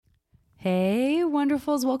Hey,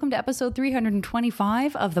 wonderfuls. Welcome to episode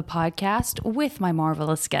 325 of the podcast with my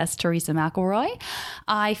marvelous guest, Teresa McElroy.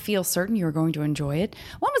 I feel certain you're going to enjoy it.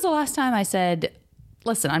 When was the last time I said,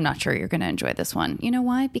 listen, I'm not sure you're going to enjoy this one? You know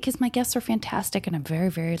why? Because my guests are fantastic and I'm very,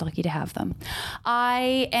 very lucky to have them.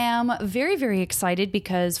 I am very, very excited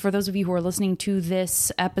because for those of you who are listening to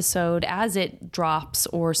this episode as it drops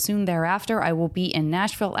or soon thereafter, I will be in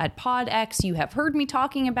Nashville at PodX. You have heard me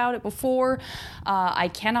talking about it before. I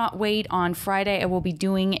cannot wait. On Friday, I will be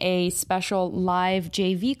doing a special live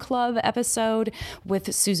JV Club episode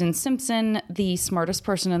with Susan Simpson, the smartest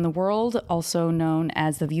person in the world, also known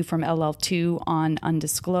as The View from LL2 on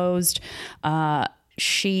Undisclosed.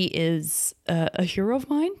 She is a hero of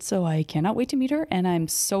mine, so I cannot wait to meet her, and I'm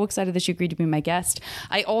so excited that she agreed to be my guest.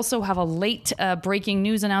 I also have a late breaking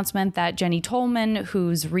news announcement that Jenny Tolman,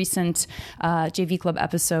 whose recent JV Club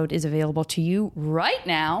episode is available to you right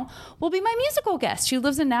now, will be my musical guest. She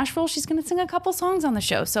lives in Nashville. She's going to sing a couple songs on the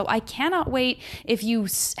show, so I cannot wait. If you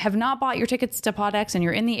have not bought your tickets to PodX and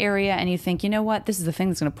you're in the area and you think, you know what, this is the thing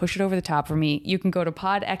that's going to push it over the top for me, you can go to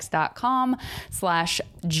podx.com/JV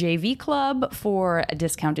Club for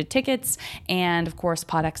discounted tickets. And of course,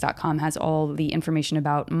 podx.com has all the information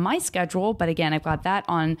about my schedule. But again, I've got that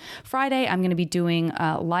on Friday. I'm going to be doing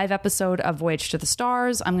a live episode of Voyage to the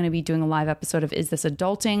Stars. I'm going to be doing a live episode of Is This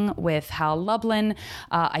Adulting with Hal Lublin.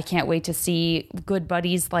 I can't wait to see good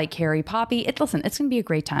buddies like Carrie Poppy. Listen, it's going to be a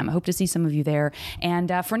great time. I hope to see some of you there.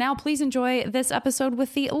 And for now, please enjoy this episode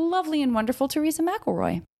with the lovely and wonderful Teresa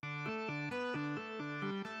McElroy.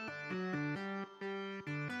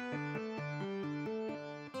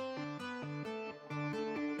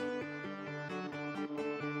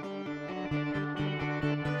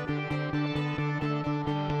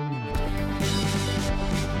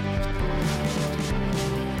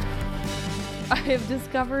 I have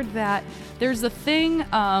discovered that there's a thing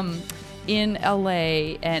in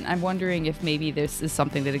LA, and I'm wondering if maybe this is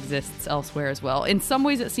something that exists elsewhere as well. In some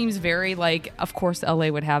ways, it seems very like, of course, LA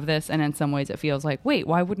would have this, and in some ways, it feels like, wait,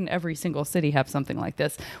 why wouldn't every single city have something like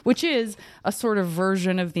this? Which is a sort of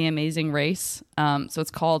version of The Amazing Race. So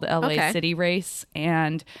it's called LA City Race,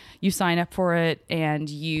 and you sign up for it, and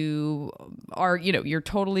you are, you're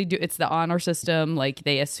totally it's the honor system. Like,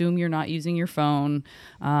 they assume you're not using your phone.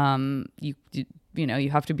 You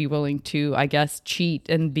have to be willing to, I guess, cheat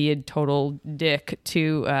and be a total dick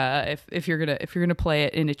to if you're gonna play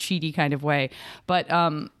it in a cheaty kind of way. But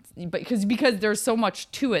because there's so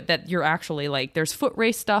much to it that you're actually like, there's foot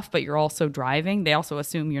race stuff, but you're also driving. They also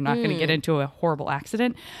assume you're not going to get into a horrible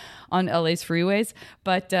accident on LA's freeways,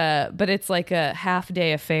 but it's like a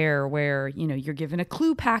half-day affair where you're given a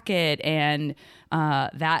clue packet, and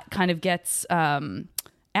that kind of gets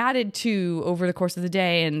added to over the course of the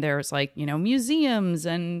day, and there's like museums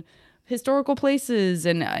and historical places,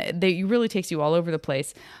 and it really takes you all over the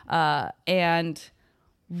place. And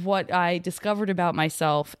what I discovered about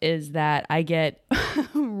myself is that I get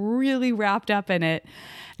really wrapped up in it.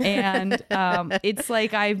 And it's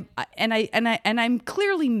like I'm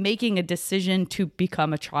clearly making a decision to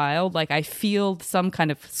become a child. Like, I feel some kind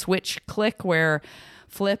of switch flip where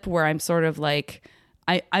I'm sort of like,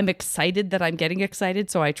 I'm excited that I'm getting excited,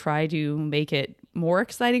 so I try to make it more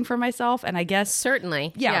exciting for myself. And I guess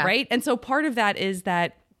certainly, yeah, right. And so part of that is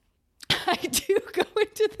that I do go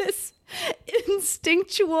into this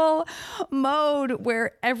instinctual mode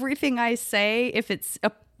where everything I say, if it's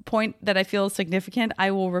a point that I feel is significant,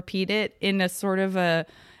 I will repeat it in a sort of a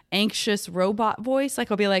anxious robot voice.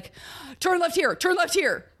 Like, I'll be like, turn left here, turn left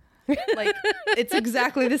here. Like, it's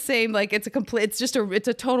exactly the same. Like, it's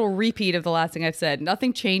a total repeat of the last thing I've said.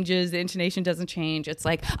 Nothing changes. The intonation doesn't change. It's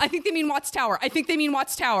like, I think they mean Watts Tower. I think they mean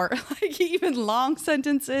Watts Tower. Like, even long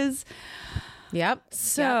sentences. Yep.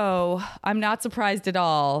 So I'm not surprised at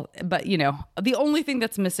all. But, the only thing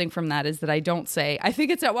that's missing from that is that I don't say, I think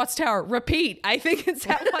it's at Watts Tower. Repeat. I think it's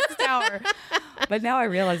at Watts Tower. But now I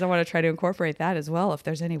realize I want to try to incorporate that as well, if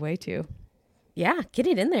there's any way to. Yeah, get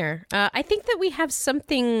it in there. I think that we have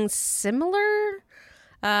something similar.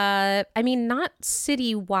 Not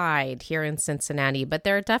citywide here in Cincinnati, but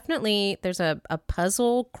there's a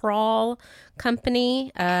puzzle crawl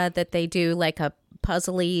company that they do like a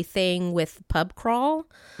puzzly thing with pub crawl.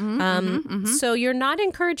 So you're not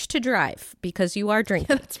encouraged to drive because you are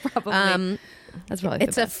drinking. That's probably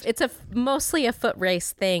it's mostly a foot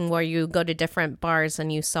race thing where you go to different bars and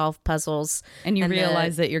you solve puzzles, and you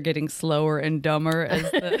realize that you're getting slower and dumber as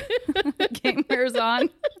the game wears on.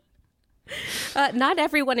 Not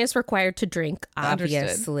everyone is required to drink,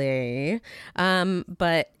 obviously.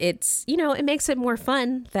 But it's, it makes it more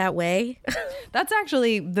fun that way. That's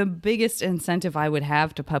actually the biggest incentive I would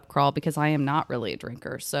have to pub crawl, because I am not really a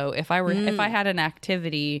drinker. So if I had an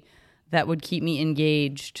activity that would keep me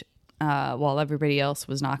engaged while everybody else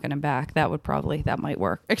was knocking them back, that might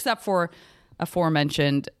work. Except for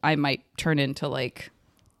aforementioned, I might turn into like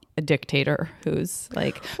a dictator who's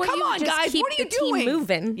like, come on, guys, what are you doing?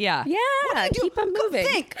 Moving. Yeah. Keep them moving.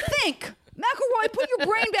 Think. McElroy, put your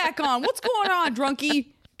brain back on. What's going on,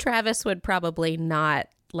 drunkie? Travis would probably not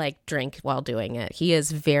like drink while doing it. He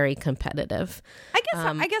is very competitive. I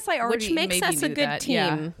guess I already which makes us a good that.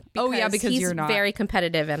 team. Yeah. Because he's you're not very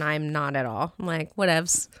competitive and I'm not at all. I'm like,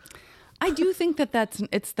 whatevs. I do think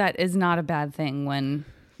that is not a bad thing when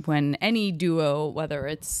any duo, whether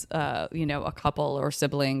it's a couple or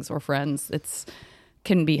siblings or friends,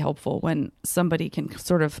 can be helpful when somebody can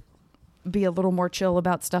sort of be a little more chill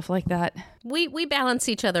about stuff like that. We balance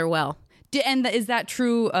each other well. And is that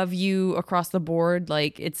true of you across the board?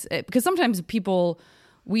 Like because sometimes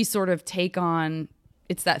we sort of take on,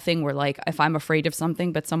 it's that thing where like, if I'm afraid of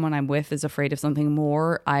something, but someone I'm with is afraid of something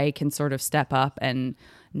more, I can sort of step up and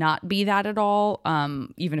not be that at all.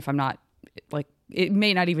 Even if I'm not, like, it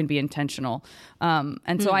may not even be intentional.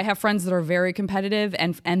 And so I have friends that are very competitive,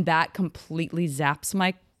 and that completely zaps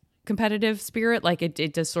my competitive spirit. Like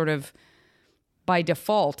it does sort of, by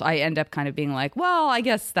default, I end up kind of being like, well, I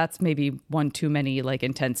guess that's maybe one too many like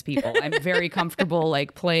intense people. I'm very comfortable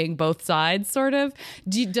like playing both sides, sort of.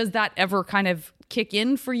 Does that ever kind of kick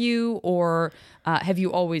in for you, or have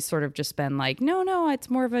you always sort of just been like, no, it's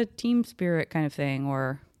more of a team spirit kind of thing?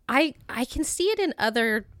 Or I can see it in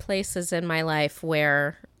other places in my life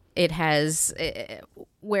where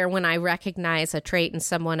where when I recognize a trait in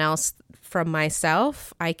someone else from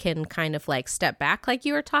myself, I can kind of like step back like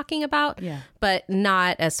you were talking about, but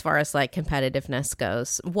not as far as like competitiveness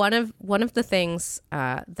goes. One of the things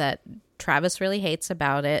that Travis really hates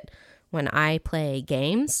about it when I play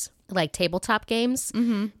games, like tabletop games,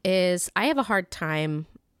 is I have a hard time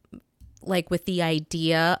like with the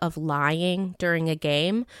idea of lying during a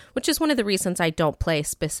game, which is one of the reasons I don't play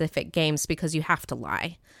specific games, because you have to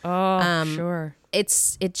lie. Oh, sure. It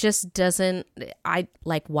just doesn't,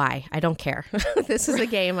 why? I don't care. This is a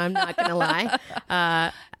game. I'm not going to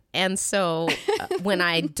lie. And so when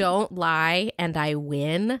I don't lie and I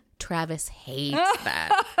win, Travis hates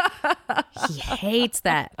that. He hates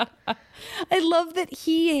that. I love that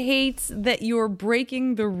he hates that you're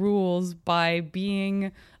breaking the rules by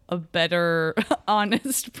being a better,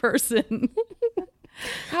 honest person.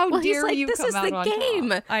 How dare you come out on top? This is the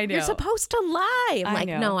game. I know. You're supposed to lie. I'm like,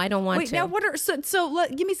 no, I don't want to. Now,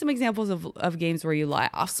 give me some examples of games where you lie.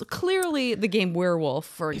 So clearly, the game Werewolf,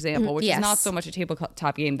 for example, which is not so much a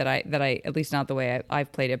tabletop game that I at least not the way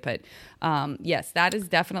I've played it, but yes, that is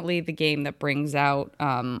definitely the game that brings out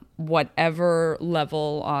whatever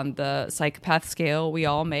level on the psychopath scale we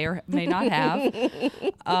all may or may not have.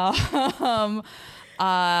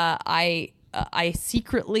 I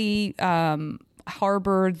secretly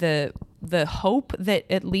harbor the hope that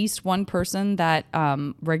at least one person that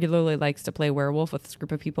regularly likes to play werewolf with this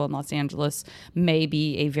group of people in Los Angeles may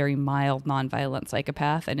be a very mild, nonviolent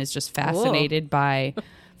psychopath and is just fascinated by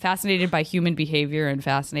human behavior and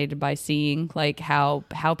fascinated by seeing like how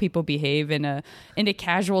people behave in a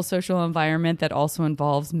casual social environment that also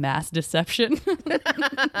involves mass deception.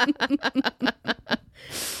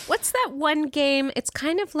 What's that one game? It's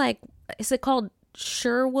kind of like, is it called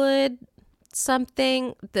Sherwood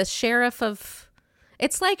something? It's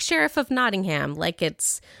like Sheriff of Nottingham. Like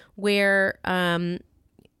it's where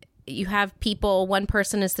you have people, one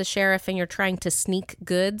person is the sheriff and you're trying to sneak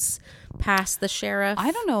goods past the sheriff.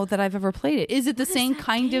 I don't know that I've ever played it. Is it the same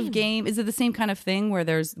kind of game? Is it the same kind of thing where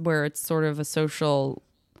it's sort of a social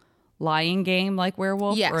lying game like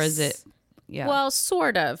Werewolf? Yes. Or is it? Yeah. Well,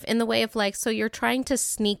 sort of, in the way of like, so you're trying to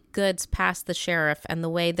sneak goods past the sheriff, and the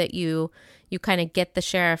way that you kind of get the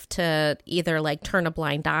sheriff to either like turn a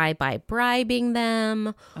blind eye by bribing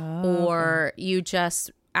them, or you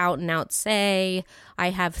just out and out say, I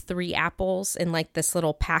have 3 apples in like this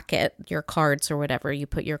little packet, your cards or whatever. You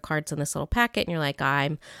put your cards in this little packet and you're like,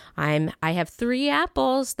 I have 3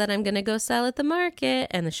 apples that I'm going to go sell at the market.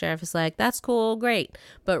 And the sheriff is like, that's cool. Great.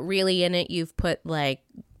 But really in it, you've put like,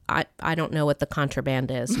 I don't know what the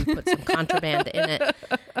contraband is. You put some contraband in it.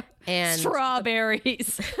 And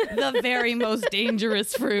strawberries, the very most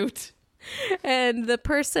dangerous fruit. And the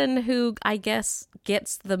person who I guess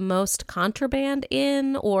gets the most contraband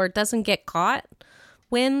in or doesn't get caught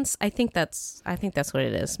wins. I think that's what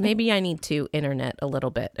it is. Maybe I need to internet a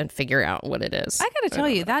little bit and figure out what it is. I gotta tell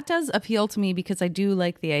you, that does appeal to me because I do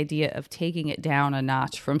like the idea of taking it down a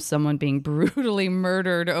notch from someone being brutally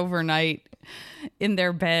murdered overnight in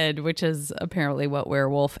their bed, which is apparently what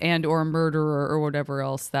Werewolf and or Murderer or whatever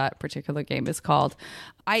else that particular game is called.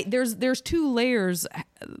 There's two layers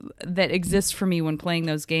that exist for me when playing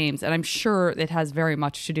those games, and I'm sure it has very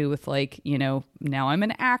much to do with, like, you know, now I'm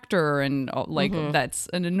an actor, and like that's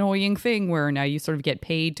an annoying thing where now you sort of get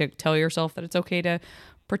paid to tell yourself that it's okay to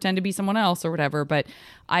pretend to be someone else or whatever. But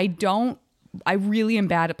I really am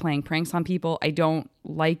bad at playing pranks on people. I don't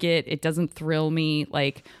like it. It doesn't thrill me.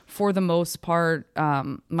 Like, for the most part,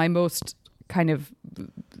 my most kind of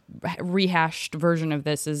rehashed version of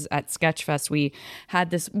this is at Sketchfest. We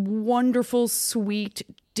had this wonderful, sweet,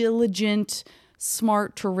 diligent,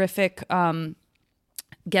 smart, terrific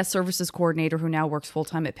guest services coordinator who now works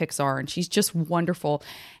full-time at Pixar, and she's just wonderful.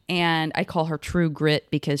 And I call her True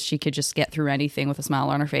Grit because she could just get through anything with a smile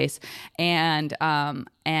on her face. And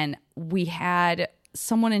we had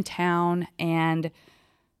someone in town, and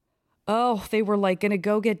they were like going to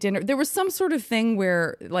go get dinner. There was some sort of thing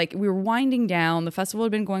where, like, we were winding down. The festival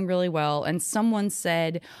had been going really well, and someone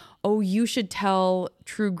said, "Oh, you should tell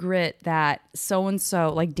True Grit that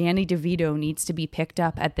so-and-so, like Danny DeVito, needs to be picked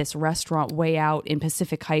up at this restaurant way out in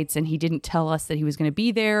Pacific Heights, and he didn't tell us that he was going to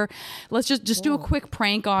be there. Let's just do a quick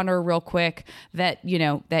prank on her real quick that, you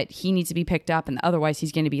know, that he needs to be picked up, and otherwise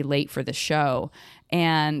he's going to be late for the show."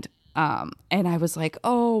 And I was like,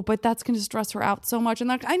 "Oh, but that's going to stress her out so much." And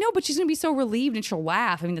like, "I know, but she's going to be so relieved and she'll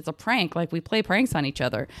laugh. I mean, it's a prank. Like, we play pranks on each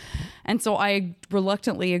other." And so I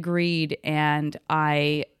reluctantly agreed, and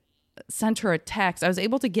I sent her a text. I was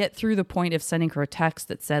able to get through the point of sending her a text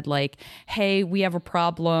that said, like, "Hey, we have a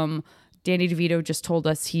problem. Danny DeVito just told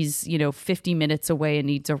us he's, 50 minutes away and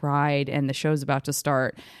needs a ride, and the show's about to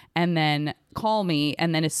start. And then call me."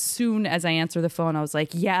 And then as soon as I answer the phone, I was like,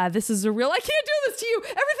 "Yeah, this is a real, I can't do this to you.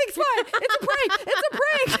 Everything's fine. It's a prank. It's a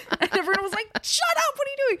prank." And everyone was like, "Shut up. What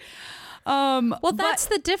are you doing?" Well, that's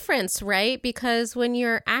the difference, right? Because when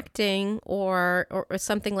you're acting or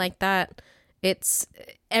something like that, it's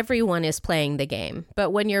everyone is playing the game.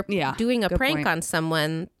 But when you're doing a prank on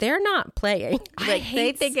someone, they're not playing. Like,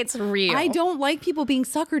 they think it's real. I don't like people being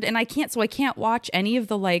suckered, and I can't watch any of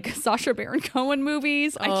the, like, Sacha Baron Cohen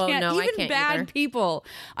movies. I can't bad either. people.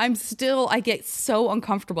 I get so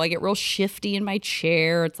uncomfortable. I get real shifty in my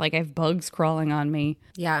chair. It's like I have bugs crawling on me.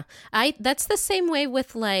 Yeah. That's the same way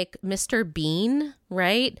with, like, Mr. Bean,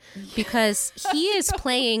 right? Because he is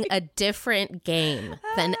playing a different game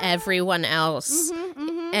than everyone else.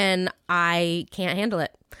 And I can't handle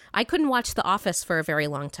it. I couldn't watch The Office for a very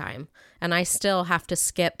long time, and I still have to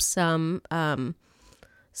skip some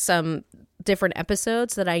different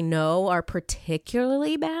episodes that I know are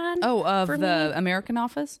particularly bad. Oh, of the American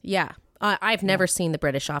Office? Yeah. I've never seen the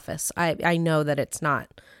British Office. I know that it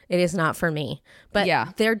is not for me.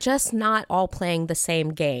 But they're just not all playing the same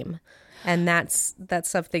game. And that's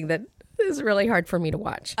something that is really hard for me to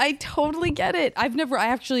watch. I totally get it. I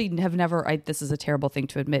this is a terrible thing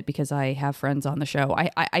to admit because I have friends on the show.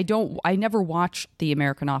 I never watched the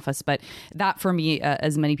American Office, but that for me,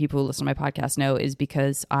 as many people who listen to my podcast know, is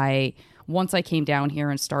because once I came down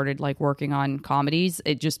here and started, like, working on comedies,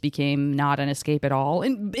 it just became not an escape at all.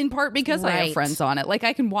 In part because I have friends on it. Like,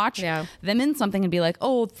 I can watch them in something and be like,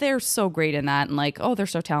 "Oh, they're so great in that," and like, "Oh, they're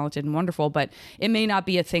so talented and wonderful." But it may not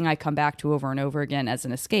be a thing I come back to over and over again as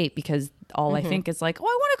an escape because all I think is like, "Oh,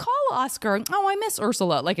 I want to call Oscar. Oh, I miss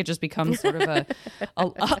Ursula." Like, it just becomes sort of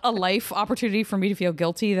a life opportunity for me to feel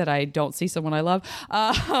guilty that I don't see someone I love.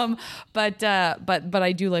 But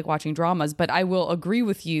I do like watching dramas. But I will agree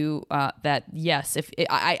with you that yes,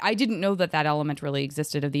 I didn't know that element really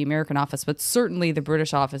existed of the American Office, but certainly the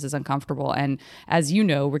British Office is uncomfortable. And as you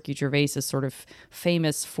know, Ricky Gervais is sort of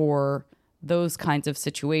famous for those kinds of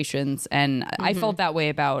situations. And I felt that way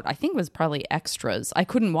about, I think it was probably Extras. I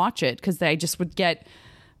couldn't watch it because I just would get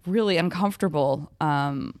really uncomfortable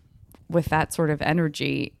with that sort of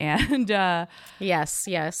energy. And yes.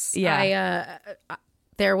 Yeah.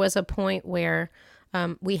 There was a point where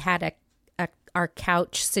we had our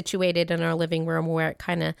couch situated in our living room where it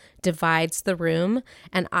kind of divides the room.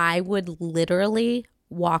 And I would literally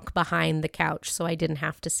walk behind the couch so I didn't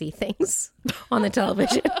have to see things on the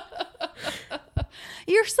television.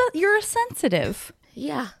 You're sensitive.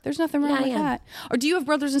 Yeah. There's nothing wrong with that. Or do you have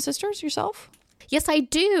brothers and sisters yourself? Yes, I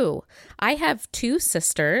do. I have two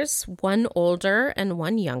sisters, one older and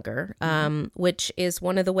one younger, which is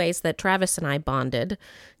one of the ways that Travis and I bonded.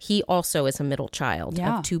 He also is a middle child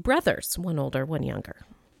of two brothers, one older, one younger.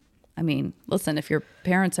 I mean, listen, if your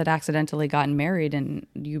parents had accidentally gotten married and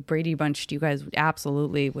you Brady Bunched, you guys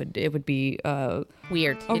absolutely would. It would be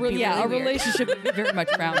weird. A It'd be really a weird. relationship would be very much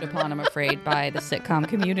frowned upon, I'm afraid, by the sitcom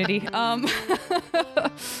community.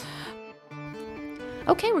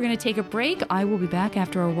 Okay, we're going to take a break. I will be back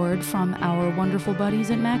after a word from our wonderful buddies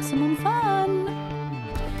at Maximum Fun.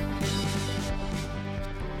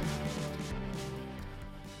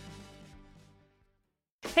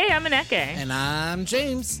 Hey, I'm Aneke. And I'm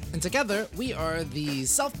James. And together, we are the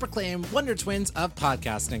self-proclaimed Wonder Twins of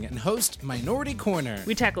podcasting and host Minority Corner.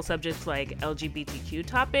 We tackle subjects like LGBTQ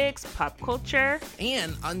topics, pop culture,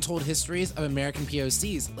 and untold histories of American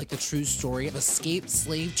POCs, like the true story of escaped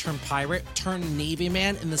slave turned pirate turned Navy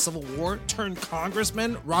man in the Civil War turned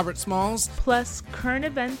Congressman Robert Smalls. plus current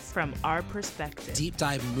events from our perspective. Deep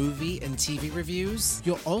dive movie and TV reviews.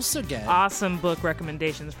 You'll also get Awesome book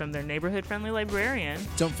recommendations from their neighborhood-friendly librarian.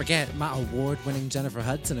 Don't forget my award-winning Jennifer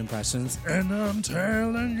Hudson impressions. And I'm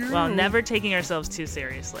telling you. While never taking ourselves too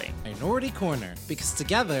seriously. Minority Corner, because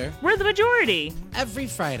together, We're the majority. every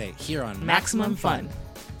Friday here on Maximum Fun.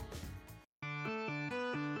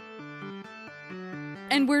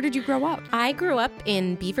 And where did you grow up? I grew up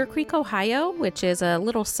in Beaver Creek, Ohio, which is a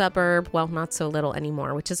little suburb, well, not so little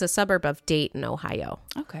anymore, which is a suburb of Dayton, Ohio.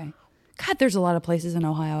 Okay. God, there's a lot of places in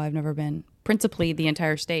Ohio I've never been. Principally the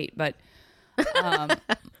entire state, but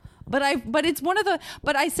but it's one of the,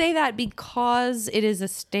 but I say that because it is a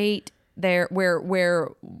state there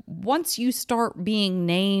where once you start being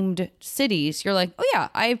named cities, you're like, oh yeah,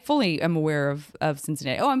 I fully am aware of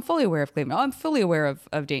Cincinnati. Oh, I'm fully aware of Cleveland. Oh, I'm fully aware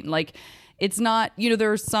of Dayton. Like, it's not,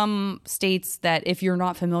 there are some states that if you're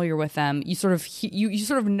not familiar with them, you sort of you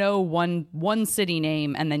sort of know one city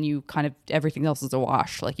name, and then you kind of, everything else is a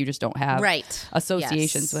wash. Like, you just don't have Right.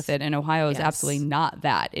 associations Yes. with it. And Ohio is Yes. absolutely not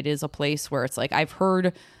that. It is a place where it's like, I've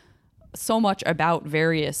heard so much about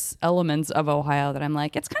various elements of Ohio that I'm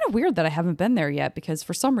like, it's kind of weird that I haven't been there yet, because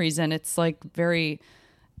for some reason it's like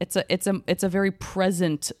it's a very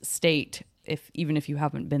present state, even if you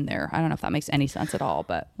haven't been there. I don't know if that makes any sense at all,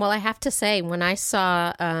 but Well, I have to say, when I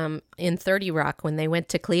saw in 30 Rock, when they went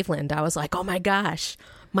to Cleveland, I was like, oh my gosh,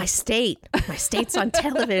 my state's on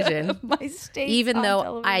television. my state, Even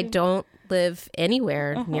though I don't live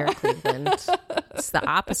anywhere near Cleveland. It's the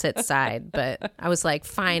opposite side. But I was like,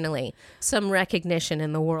 finally, some recognition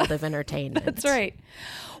in the world of entertainment. That's right.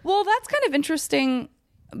 Well, that's kind of interesting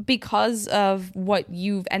because of what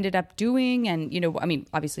you've ended up doing. And, I mean,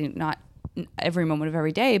 obviously not every moment of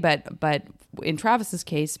every day, but in Travis's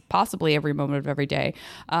case, possibly every moment of every day.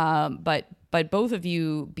 But both of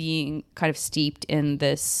you being kind of steeped in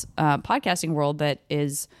this podcasting world that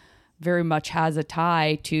is very much has a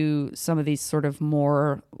tie to some of these sort of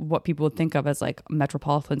more what people would think of as like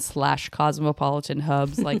metropolitan / cosmopolitan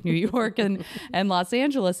hubs like New York and Los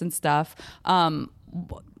Angeles and stuff.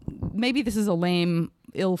 Maybe this is a lame,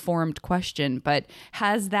 ill-formed question, but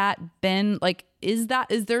has that been like, is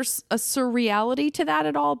there a surreality to that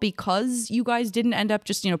at all, because you guys didn't end up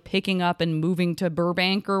just, picking up and moving to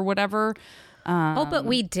Burbank or whatever? But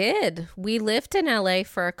we did. We lived in LA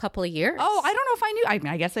for a couple of years. Oh, I don't know if I knew.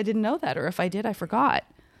 I guess I didn't know that, or if I did, I forgot.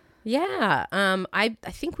 Yeah. I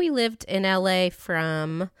think we lived in LA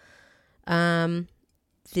from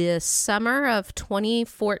the summer of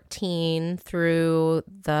 2014 through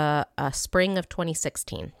the spring of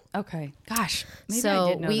 2016. Okay. Gosh, maybe So I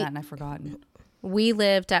did know we- that and I've forgotten. We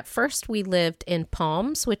lived in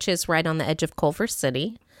Palms, which is right on the edge of Culver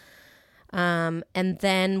City. And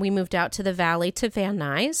then we moved out to the valley to Van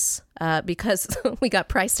Nuys because we got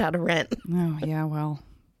priced out of rent. Oh, yeah, well,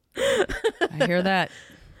 I hear that.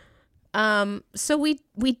 So we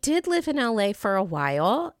did live in LA for a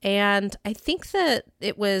while, and I think that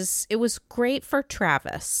it was great for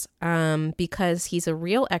Travis because he's a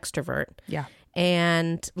real extrovert. Yeah.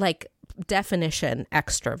 And like definition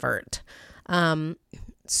extrovert.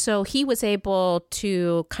 So he was able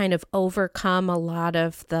to kind of overcome a lot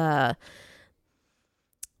of the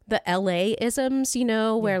LA isms,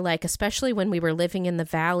 where like, especially when we were living in the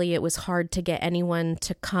valley, it was hard to get anyone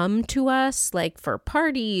to come to us, like for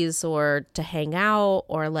parties or to hang out,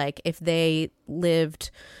 or like if they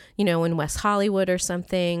lived, in West Hollywood or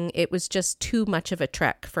something, it was just too much of a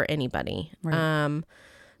trek for anybody. Right.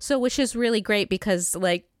 So which is really great because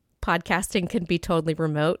like podcasting can be totally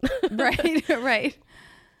remote. Right, right.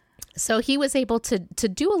 So he was able to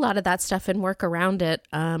do a lot of that stuff and work around it.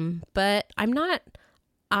 But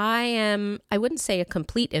I wouldn't say a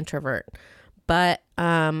complete introvert, but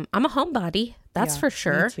I'm a homebody. That's for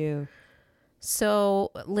sure. Me too.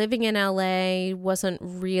 So living in LA wasn't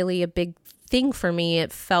really a big thing for me.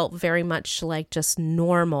 It felt very much like just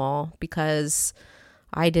normal because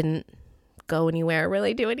I didn't go anywhere,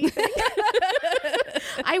 really do anything.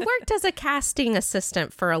 I worked as a casting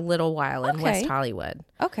assistant for a little while in West Hollywood.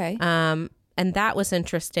 Okay. And that was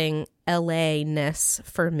interesting LA-ness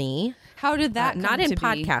for me. How did that come not in to be?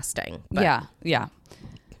 podcasting. But Yeah.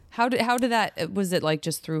 How did that, was it like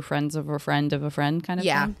just through friends of a friend kind of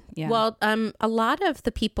thing? Yeah. Well, a lot of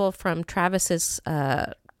the people from Travis's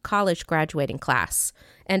college graduating class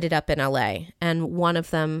ended up in LA, and one of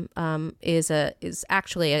them is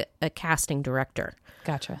actually a casting director.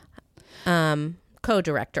 Gotcha.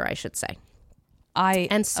 Co-director, I should say. Go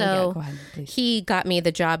ahead, please. He got me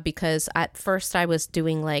the job because at first I was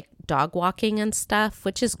doing like dog walking and stuff,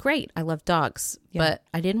 which is great. I love dogs, but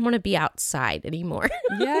I didn't want to be outside anymore.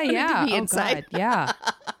 Yeah. To be inside. God, yeah.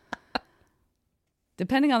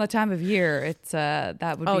 Depending on the time of year, it's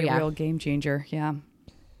that would be a real game changer. Yeah.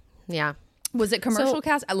 Yeah. Was it commercial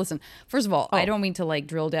cast? Listen, first of all, I don't mean to like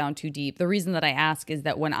drill down too deep. The reason that I ask is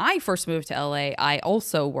that when I first moved to LA, I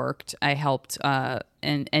also worked. I helped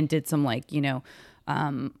and did some like,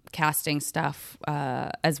 casting stuff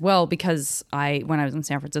as well, because when I was in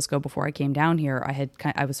San Francisco before I came down here,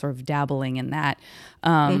 I was sort of dabbling in that,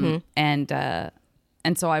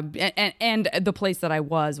 and so and the place that I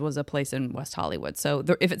was a place in West Hollywood. So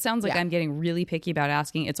if it sounds like I'm getting really picky about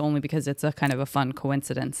asking, it's only because it's a kind of a fun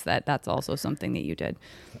coincidence that that's also something that you did.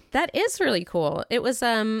 That is really cool. It was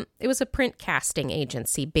a print casting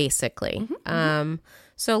agency basically.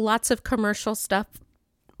 So lots of commercial stuff,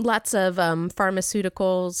 lots of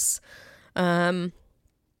pharmaceuticals,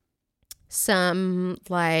 some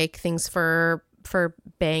like things for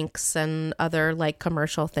banks and other like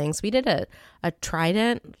commercial things. We did a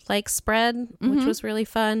Trident like spread, which was really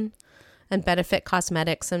fun, and Benefit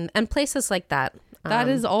Cosmetics and places like that. That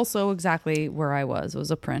is also exactly where I was. It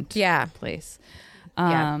was a print place.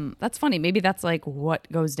 That's funny. Maybe that's like what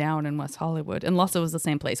goes down in West Hollywood, unless it was the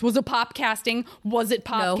same place. Was it pop casting? Was it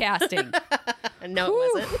pop casting? No,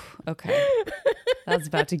 it wasn't. Okay. That's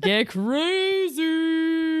about to get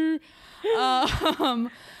crazy.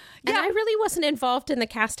 And I really wasn't involved in the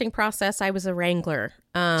casting process. I was a wrangler.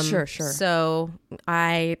 Sure. So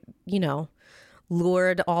I,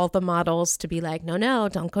 lured all the models to be like, no,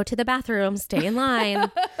 don't go to the bathroom. Stay in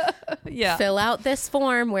line. Fill out this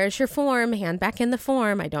form. Where's your form? Hand back in the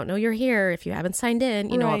form. I don't know you're here if you haven't signed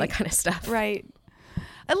in. All that kind of stuff. Right.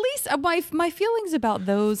 At least my feelings about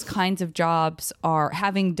those kinds of jobs are,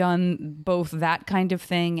 having done both that kind of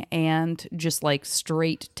thing and just like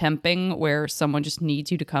straight temping where someone just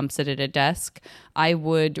needs you to come sit at a desk. I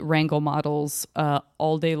would wrangle models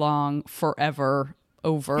all day long forever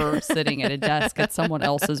over sitting at a desk at someone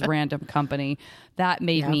else's random company. That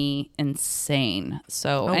made me insane.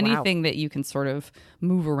 So anything that you can sort of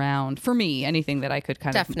move around, for me, anything that I could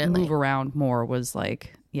kind of move around more was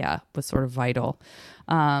like, was sort of vital.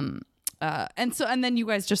 And then you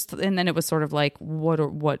guys and then it was sort of like,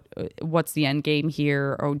 what's the end game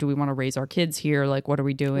here? Or do we want to raise our kids here? Like, what are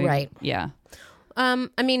we doing? Right. Yeah. I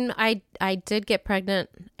mean, I did get pregnant,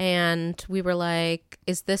 and we were like,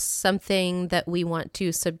 is this something that we want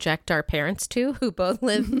to subject our parents to, who both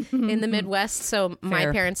live in the Midwest? So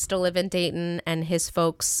my parents still live in Dayton, and his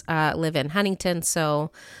folks live in Huntington.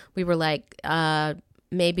 So we were like,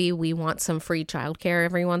 maybe we want some free childcare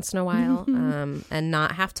every once in a while, and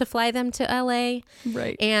not have to fly them to LA.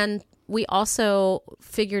 Right. And we also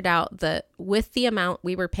figured out that with the amount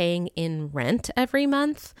we were paying in rent every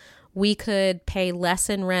month, we could pay less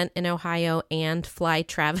in rent in Ohio and fly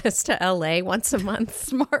Travis to LA once a month.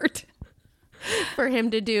 Smart. For him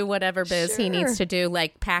to do whatever biz he needs to do,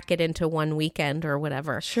 like pack it into one weekend or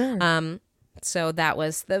whatever. Sure. So that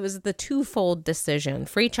was the twofold decision: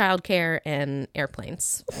 free childcare and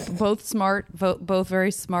airplanes. Both smart, both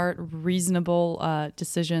very smart, reasonable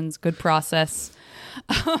decisions. Good process.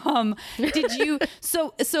 Did you?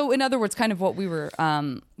 So in other words, kind of what we were,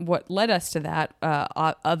 what led us to that,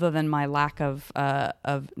 other than my lack of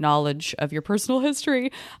knowledge of your personal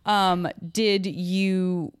history, did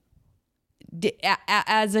you?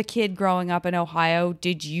 As a kid growing up in Ohio,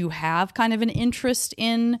 did you have kind of an interest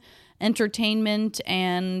in entertainment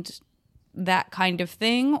and that kind of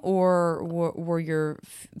thing, or were your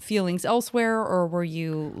feelings elsewhere, or were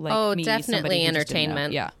you like me, definitely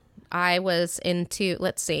entertainment? Yeah, I was into,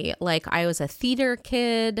 let's see, like I was a theater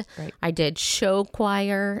kid. Right. I did show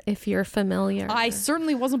choir, if you're familiar. I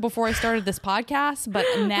certainly wasn't before I started this podcast, but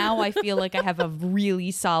now I feel like I have a really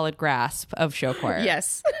solid grasp of show choir.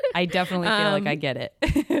 Yes. I definitely feel like I get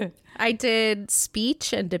it. I did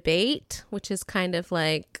speech and debate, which is kind of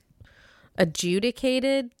like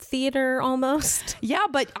adjudicated theater almost. Yeah,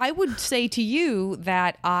 but I would say to you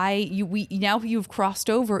that now you've crossed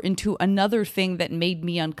over into another thing that made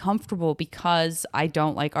me uncomfortable because I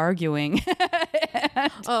don't like arguing.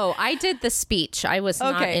 Oh, I did the speech. I was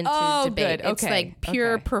not into debate. Good. It's like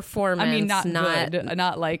pure performance. I mean, not good.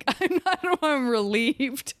 Not like I'm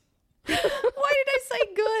relieved. Why did I say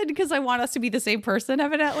good? Because I want us to be the same person,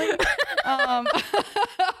 evidently. No,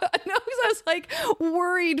 because I was like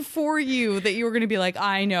worried for you that you were going to be like,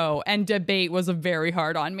 I know. And debate was very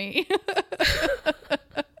hard on me.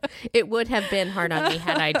 It would have been hard on me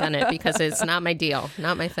had I done it because it's not my deal,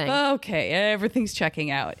 not my thing. Okay, everything's checking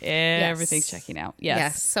out. Everything's checking out.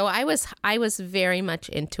 Yes. So I was very much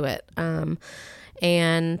into it,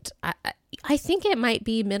 and I think it might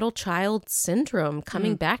be middle child syndrome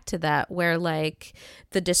coming back to that, where like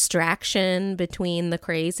the distraction between the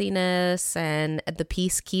craziness and the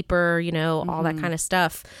peacekeeper, you know, all that kind of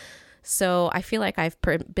stuff. So I feel like I've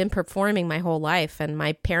been performing my whole life, and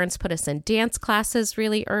my parents put us in dance classes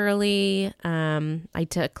really early. I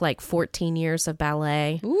took like 14 years of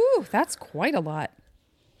ballet. Ooh, that's quite a lot.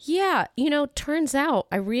 Yeah, you know, turns out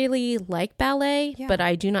I really like ballet, but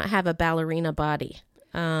I do not have a ballerina body.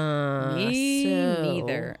 Me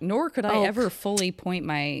neither. Nor could I ever fully point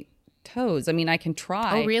my toes. I mean, I can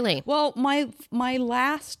try. Oh, really? Well, my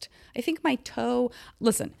last, I think my toe.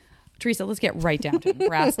 Listen, Teresa, let's get right down to it,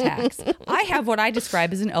 brass tacks. I have what I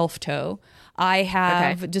describe as an elf toe. I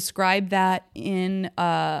have described that in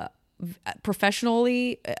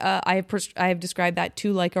professionally. I have described that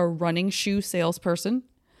to like a running shoe salesperson.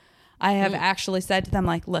 I have actually said to them,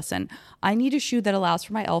 like, listen, I need a shoe that allows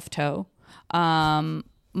for my elf toe.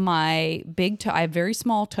 My big toe, I have very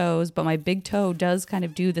small toes, but my big toe does kind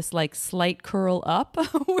of do this like slight curl up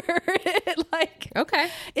where it like,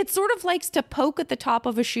 it sort of likes to poke at the top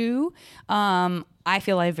of a shoe. I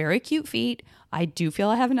feel I have very cute feet. I do feel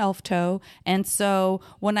I have an elf toe. And so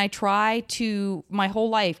when I try to, my whole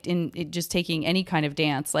life in just taking any kind of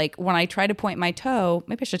dance, like when I try to point my toe,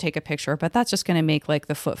 maybe I should take a picture, but that's just going to make like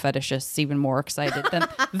the foot fetishists even more excited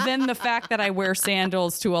than the fact that I wear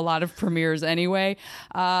sandals to a lot of premieres anyway.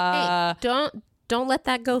 Hey, don't let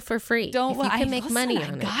that go for free. You can make money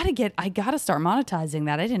on it. I gotta start monetizing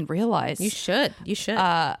that. I didn't realize. You should.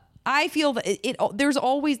 I feel that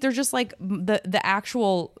there's just like the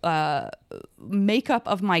actual makeup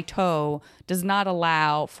of my toe does not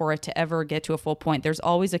allow for it to ever get to a full point. There's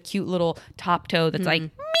always a cute little top toe that's like,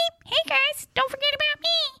 meep, hey guys, don't forget about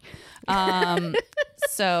me.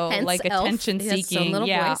 So Hence like elf. attention seeking.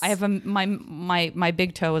 Yeah, voice. I have my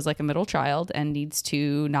big toe is like a middle child and needs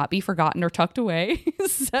to not be forgotten or tucked away.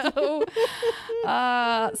 So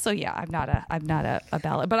yeah, I'm not a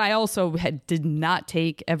ballet, but I also did not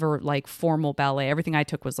take ever like formal ballet. Everything I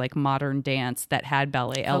took was like modern dance that had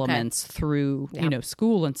ballet elements through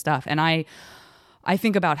school and stuff. And I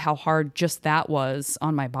think about how hard just that was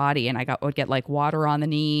on my body, and would get like water on the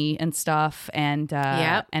knee and stuff. And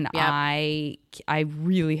I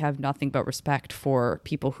really have nothing but respect for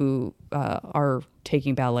people who are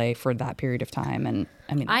taking ballet for that period of time. And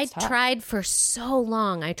I mean, I tried for so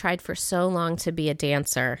long to be a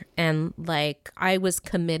dancer, and like I was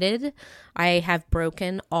committed. I have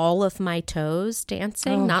broken all of my toes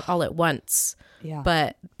dancing, not all at once,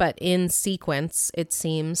 but in sequence, it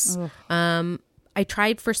seems. I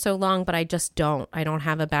tried for so long, but I just don't. I don't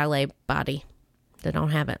have a ballet body. I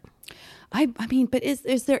don't have it. I mean, but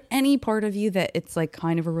is there any part of you that it's like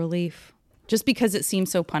kind of a relief? Just because it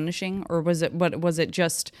seems so punishing? Or was it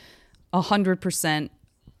just 100%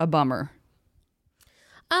 a bummer?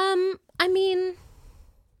 I mean,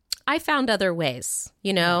 I found other ways,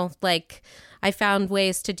 like I found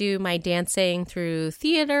ways to do my dancing through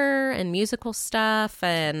theater and musical stuff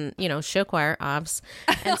and, show choir obs.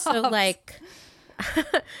 And so like...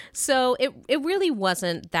 So it really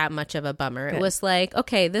wasn't that much of a bummer. Good. It was like,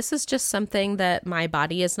 okay, this is just something that my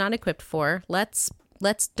body is not equipped for. Let's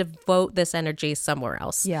devote this energy somewhere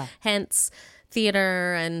else. Yeah. Hence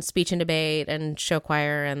theater and speech and debate and show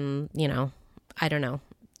choir and, I don't know,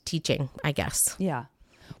 teaching, I guess. Yeah.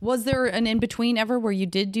 Was there an in-between ever where you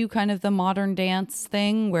did do kind of the modern dance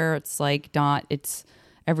thing where it's like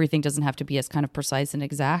everything doesn't have to be as kind of precise and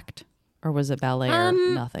exact? Or was it ballet or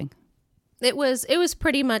nothing? It was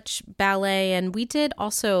pretty much ballet, and we did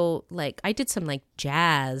also I did some like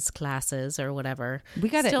jazz classes or whatever. We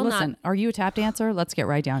got to listen. Are you a tap dancer? Let's get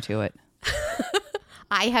right down to it.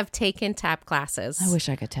 I have taken tap classes. I wish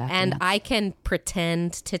I could tap and dance. I can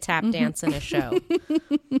pretend to tap dance in a show.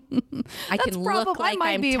 I can look like I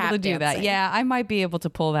might I'm be able tap to do dancing. that. Yeah, I might be able to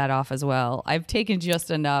pull that off as well. I've taken just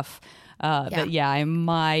enough But yeah, I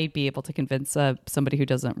might be able to convince somebody who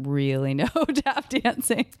doesn't really know tap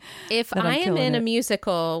dancing. If I am in a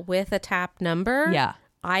musical with a tap number, yeah,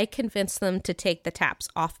 I convince them to take the taps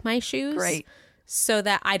off my shoes. Great. So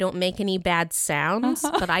that I don't make any bad sounds,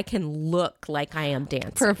 but I can look like I am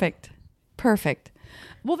dancing. Perfect.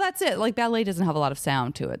 Well, that's it. Like ballet doesn't have a lot of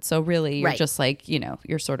sound to it. So really you're just like,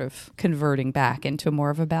 you're sort of converting back into more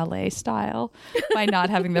of a ballet style by not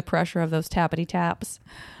having the pressure of those tappity taps.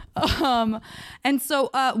 And so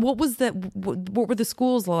what were the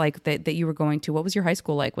schools like that you were going to? What was your high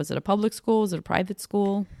school like? Was it a public school? Was it a private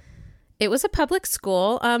school? It was a public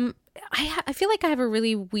school. I feel like I have a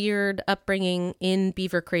really weird upbringing in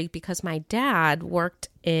Beaver Creek because my dad worked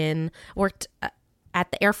at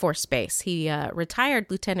the Air Force Base. He retired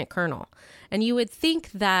lieutenant colonel, and you would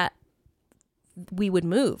think that we would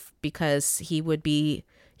move because he would be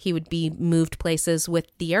moved places with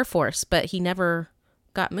the Air Force, but he never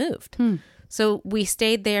got moved. So we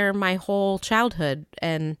stayed there my whole childhood,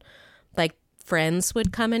 and like friends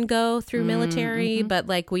would come and go through military, but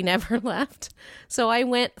like we never left. So I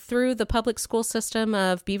went through the public school system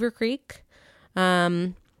of Beaver Creek,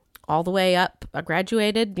 all the way up. I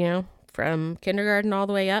graduated, from kindergarten all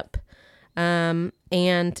the way up. And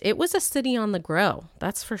it was a city on the grow,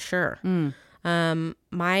 that's for sure.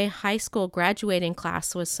 My high school graduating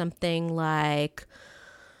class was something like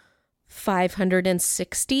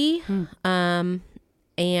 560.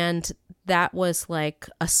 And that was like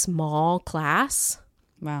a small class.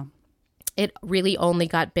 Wow. It really only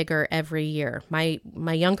got bigger every year. My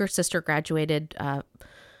younger sister graduated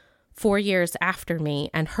 4 years after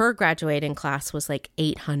me, and her graduating class was like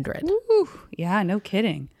 800. Ooh, yeah, no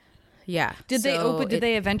kidding. Yeah. Did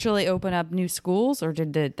they eventually open up new schools, or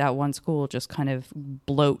did that one school just kind of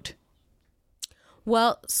bloat?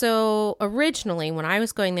 Well, so originally when I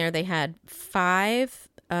was going there, they had 5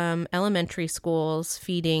 elementary schools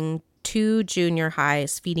feeding 2 junior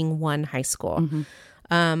highs, feeding 1 high school.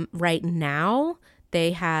 Right now,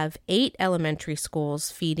 they have 8 elementary schools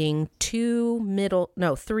feeding 3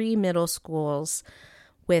 middle schools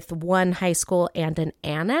with 1 high school and an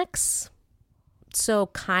annex. So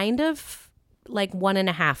kind of like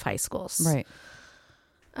 1.5 high schools. Right.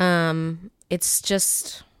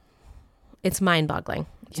 It's mind-boggling.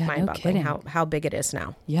 It's mind-boggling how big it is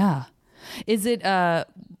now. Yeah. Is it, I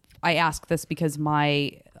ask this because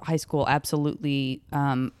my high school absolutely,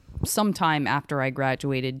 sometime after I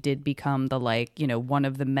graduated, did become one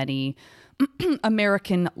of the many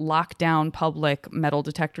American lockdown public metal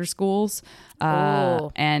detector schools.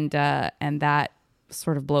 And that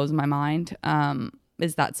sort of blows my mind.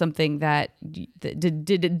 Is that something that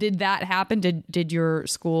did that happen? Did your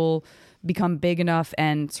school become big enough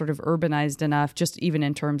and sort of urbanized enough, just even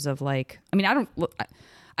in terms of I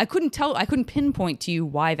couldn't pinpoint to you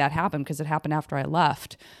why that happened because it happened after I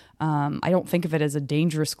left. I don't think of it as a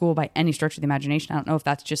dangerous school by any stretch of the imagination. I don't know if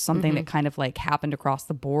that's just something that kind of like happened across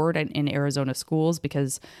the board in Arizona schools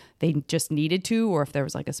because they just needed to, or if there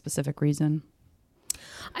was like a specific reason.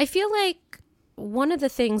 I feel like one of the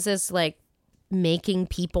things is like making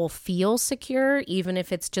people feel secure, even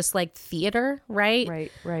if it's just like theater,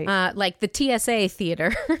 right? Right. Like the TSA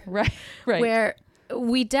theater. Right. Where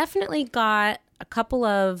we definitely got a couple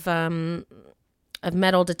of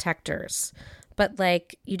metal detectors, but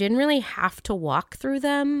like you didn't really have to walk through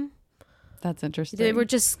them. That's interesting. They were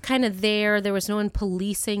just kind of there. There was no one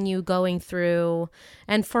policing you going through.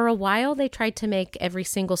 And for a while, they tried to make every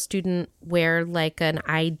single student wear like an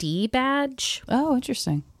ID badge. Oh,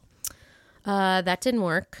 interesting. That didn't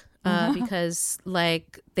work because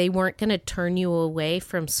like they weren't going to turn you away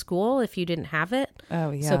from school if you didn't have it. Oh,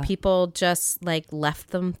 yeah. So people just like left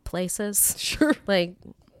them places. Sure. Like,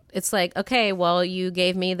 it's like, okay, well, you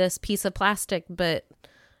gave me this piece of plastic, but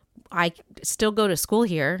I still go to school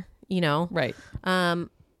here, Right. And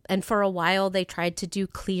for a while, they tried to do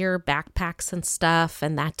clear backpacks and stuff,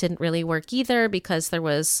 and that didn't really work either because there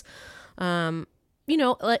was,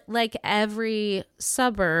 like every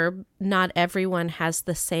suburb, not everyone has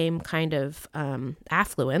the same kind of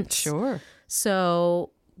affluence. Sure.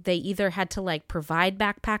 So they either had to like provide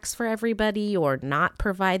backpacks for everybody or not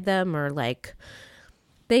provide them, or like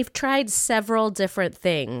they've tried several different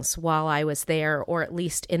things while I was there, or at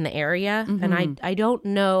least in the area. And I don't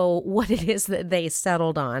know what it is that they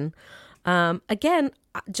settled on. Again,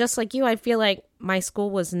 just like you, I feel like my school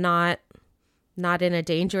was not in a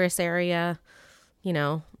dangerous area,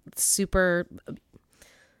 super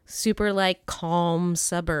like calm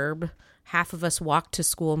suburb. Half of us walked to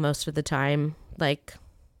school most of the time. Like,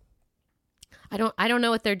 I don't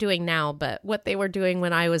know what they're doing now, but what they were doing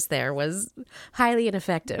when I was there was highly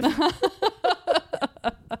ineffective.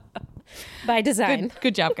 By design.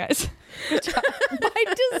 Good job, guys. Good job. By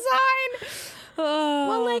design. Oh,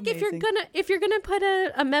 Well, like amazing. if you're gonna put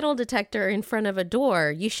a metal detector in front of a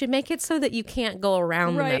door, you should make it so that you can't go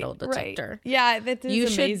around the metal detector. Right. Yeah, that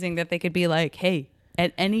is amazing that they could be like, hey,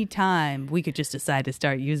 at any time we could just decide to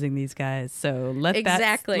start using these guys. So let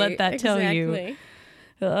that tell you.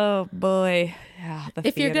 Oh boy. Yeah,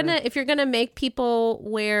 If you're gonna make people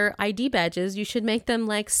wear ID badges, you should make them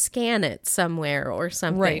like scan it somewhere or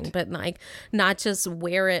something, Right. but like not just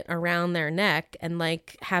wear it around their neck and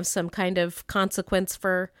like have some kind of consequence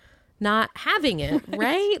for not having it,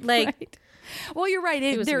 right? Like, Right. Well, you're right.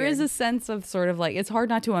 There is weird. a sense of sort of like, it's hard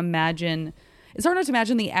not to imagine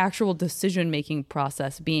the actual decision-making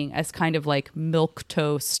process being as kind of like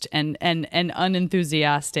milquetoast and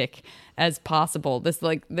unenthusiastic as possible. This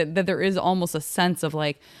like that there is almost a sense of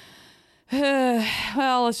like,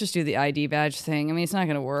 well, let's just do the ID badge thing. I mean, it's not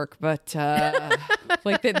going to work, but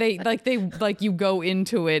they you go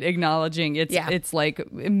into it acknowledging it's like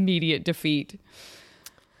immediate defeat.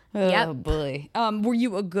 Oh Yep. boy. Were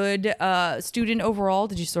you a good student overall?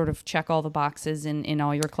 Did you sort of check all the boxes in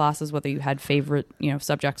all your classes, whether you had favorite,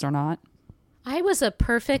 subjects or not? I was a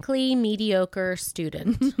perfectly mediocre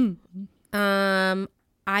student.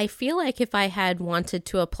 I feel like if I had wanted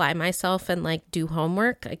to apply myself and like do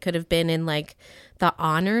homework, I could have been in like the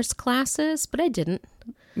honors classes, but I didn't.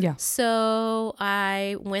 Yeah. So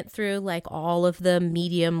I went through like all of the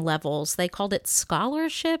medium levels. They called it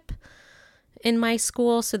scholarship in my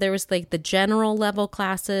school. So there was like the general level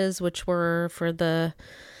classes, which were for the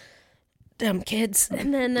dumb kids.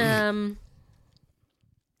 And then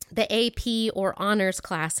the AP or honors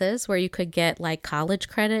classes where you could get like college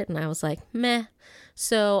credit. And I was like, meh.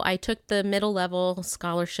 So I took the middle level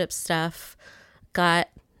scholarship stuff, got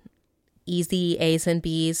easy A's and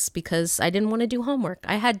B's because I didn't want to do homework.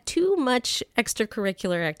 I had too much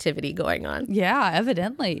extracurricular activity going on. Yeah,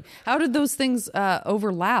 evidently. How did those things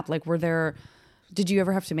overlap? Like, did you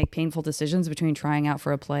ever have to make painful decisions between trying out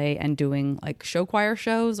for a play and doing like show choir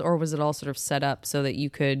shows, or was it all sort of set up so that you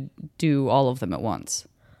could do all of them at once?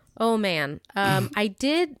 Oh man, I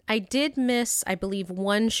did miss, I believe,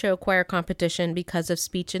 one show choir competition because of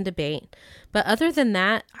speech and debate. But other than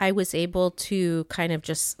that, I was able to kind of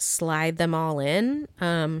just slide them all in.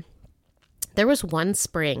 There was one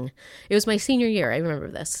spring. It was my senior year. I remember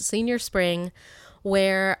this. Senior spring,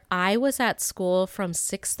 where I was at school from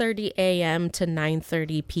 6:30 a.m. to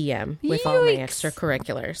 9:30 p.m. with all my Yikes.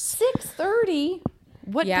 extracurriculars. 6:30?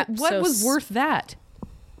 What was worth that?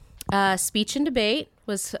 Speech and debate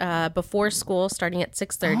was before school, starting at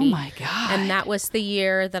 6:30. Oh my God. And that was the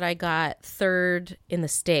year that I got third in the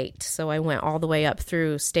state. So I went all the way up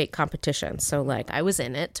through state competition. So like I was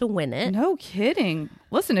in it to win it. No kidding.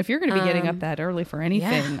 Listen, if you're going to be getting up that early for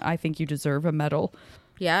anything, yeah. I think you deserve a medal.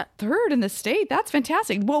 Yeah. Third in the state. That's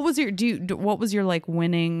fantastic. What was your like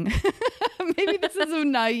winning? Maybe this is a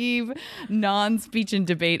naive, non-speech and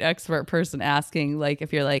debate expert person asking, like,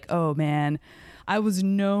 if you're like, oh man, I was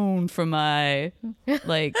known for my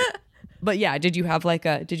like, but yeah, did you have like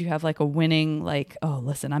a winning, like, oh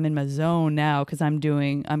listen, I'm in my zone now because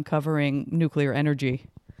I'm covering nuclear energy.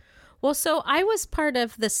 Well, so I was part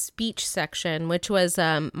of the speech section, which was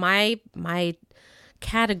my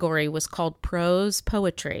category was called prose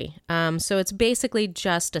poetry. So it's basically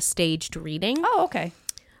just a staged reading. Oh, okay.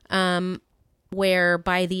 Where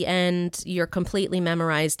by the end you're completely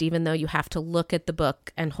memorized, even though you have to look at the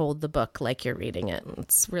book and hold the book like you're reading it.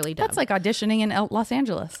 It's really dumb. That's like auditioning in Los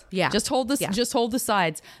Angeles. Yeah. Just hold this. Yeah. Just hold the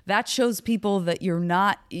sides. That shows people that you're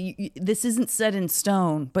not. This isn't set in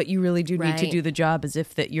stone, but you really do need to Right. do the job as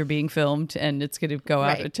if that you're being filmed and it's going to go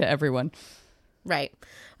out Right. to everyone. Right.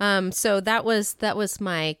 So that was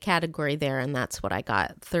my category there, and that's what I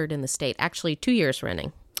got, third in the state. Actually, 2 years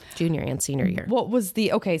running, junior and senior year. What was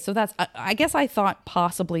okay? So that's. I guess I thought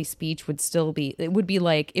possibly speech would still be. It would be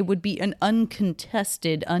an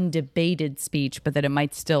uncontested, undebated speech, but that it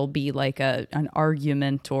might still be like an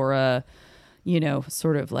argument or a.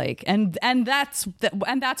 Sort of like, and that's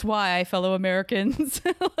why, fellow Americans,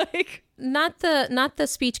 like, Not the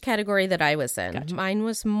speech category that I was in. Gotcha. Mine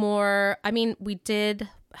was more, I mean,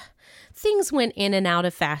 things went in and out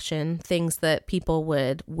of fashion, things that people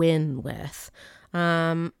would win with.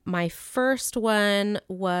 My first one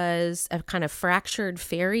was a kind of fractured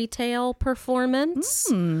fairy tale performance.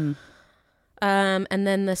 And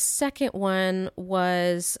then the second one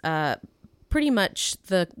was pretty much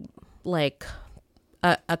like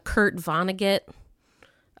a Kurt Vonnegut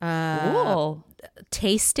cool.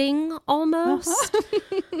 tasting almost.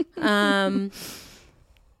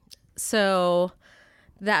 So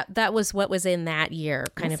that was what was in that year,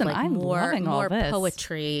 kind Listen, of like I'm loving all more this.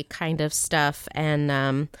 poetry kind of stuff,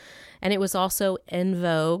 and it was also in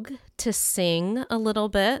vogue to sing a little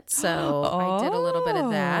bit, so I did a little bit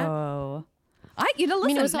of that. Oh.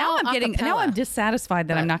 it was now all I'm getting, now acapella. I'm dissatisfied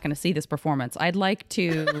that I'm not going to see this performance. I'd like to,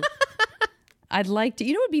 you know what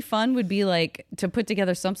would be fun would be like to put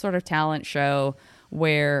together some sort of talent show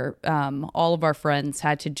where all of our friends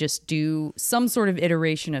had to just do some sort of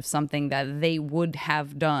iteration of something that they would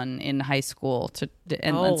have done in high school so you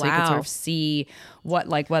could sort of see what,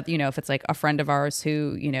 if it's like a friend of ours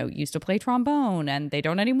who, used to play trombone and they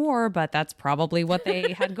don't anymore, but that's probably what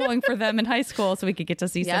they had going for them in high school. So we could get to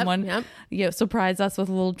see someone, surprise us with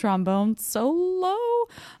a little trombone solo.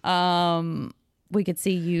 We could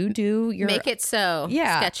see you do your Make It So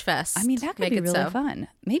Sketch Fest. I mean, that could Make be It really So. fun.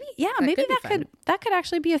 Maybe could that could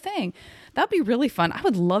actually be a thing. That'd be really fun. I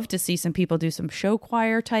would love to see some people do some show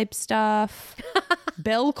choir type stuff.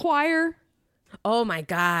 Bell choir. Oh my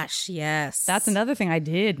gosh, yes. That's another thing I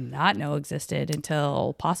did not know existed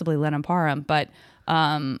until possibly Lennon Parham. But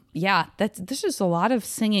there's just a lot of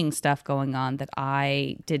singing stuff going on that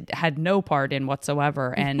I had no part in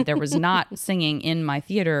whatsoever. And there was not singing in my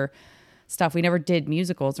theater stuff. We never did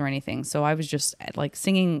musicals or anything. So I was just like,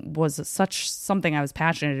 singing was something I was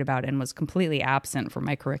passionate about and was completely absent from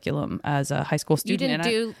my curriculum as a high school student. You didn't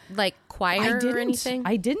do like choir or anything?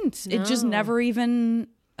 I didn't. No. It just never even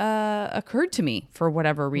occurred to me for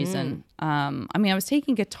whatever reason. I was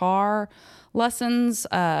taking guitar lessons,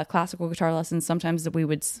 classical guitar lessons. Sometimes that we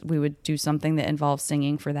would do something that involved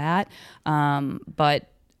singing for that. But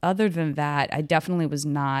other than that, I definitely was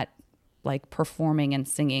not like performing and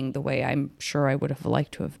singing the way I'm sure I would have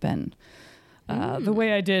liked to have been. The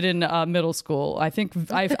way I did in middle school. I think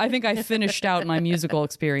I finished out my musical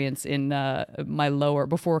experience in my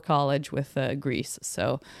before college with Grease.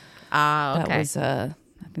 So that was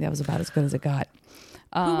I think that was about as good as it got.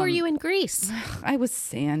 Who were you in Grease? I was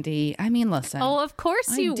Sandy. I mean, listen. Oh, of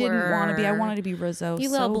course you were. I didn't want to be. I wanted to be Rizzo. You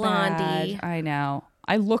so little blondie. Bad. I know.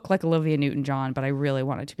 I look like Olivia Newton-John, but I really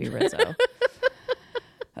wanted to be Rizzo.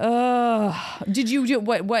 Did you do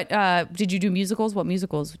did you do musicals? What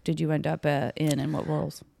musicals did you end up in and what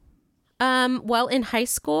roles? Well, in high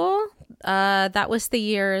school, that was the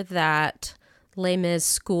year that Les Mis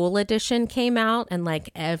School Edition came out, and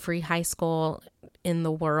like every high school in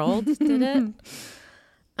the world did it.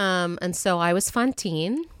 And so I was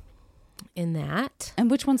Fantine in that. And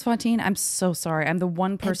which one's Fantine? I'm so sorry. I'm the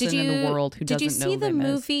one person in the world who doesn't know Les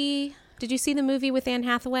Mis. Did you see the movie with Anne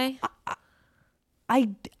Hathaway?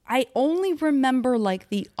 I only remember like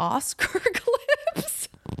the Oscar clips.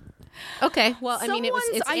 Okay, well, I mean,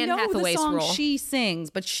 it's Anne Hathaway's the song role. She sings,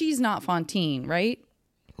 but she's not Fantine, right?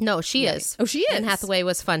 No, she is. Oh, she is. Anne Hathaway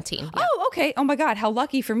was Fantine. Yeah. Oh, okay. Oh my God, how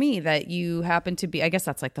lucky for me that you happen to be. I guess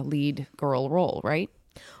that's like the lead girl role, right?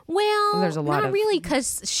 Well, there's a lot not really,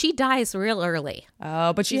 because she dies real early.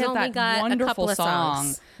 Oh, but she She's has only that got a wonderful couple of song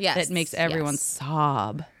songs. Yes, that makes everyone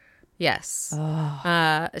sob. Yes.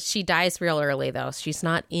 She dies real early, though. She's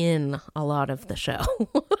not in a lot of the show.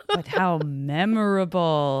 But how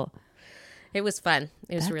memorable. It was fun.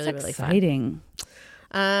 It was really exciting.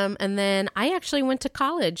 Fun. And then I actually went to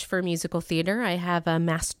college for musical theater. I have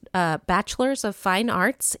a bachelor's of fine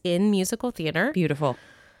arts in musical theater. Beautiful.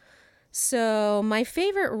 So my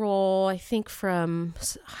favorite role, I think, from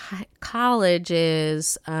college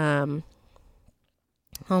is, oh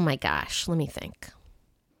my gosh, let me think.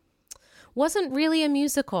 Wasn't really a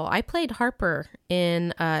musical. I played Harper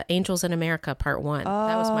in Angels in America Part 1. Oh,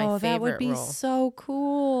 that was my favorite that would be role. so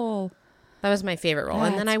cool. That was my favorite role.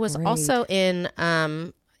 And then I was also in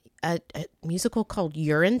a musical called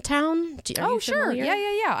Urinetown. Are you sure. familiar?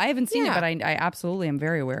 Yeah. I haven't seen it, but I absolutely am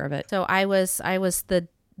very aware of it. So I was the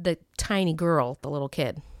tiny girl, the little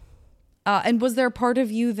kid. And was there a part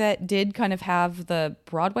of you that did kind of have the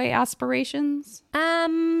Broadway aspirations?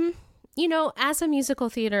 As a musical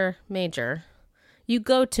theater major, you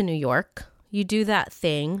go to New York, you do that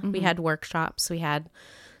thing. Mm-hmm. We had workshops, we had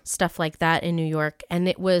stuff like that in New York, and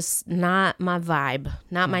it was not my vibe,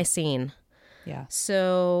 not my scene. Yeah.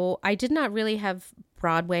 So I did not really have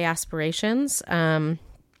Broadway aspirations. I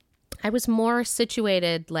was more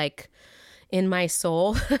situated, like, in my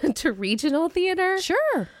soul to regional theater.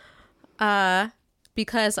 Sure.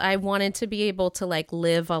 Because I wanted to be able to like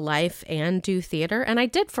live a life and do theater. And I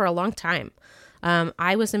did for a long time.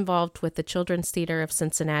 I was involved with the Children's Theater of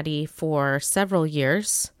Cincinnati for several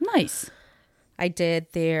years. Nice. I did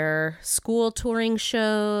their school touring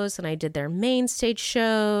shows and I did their main stage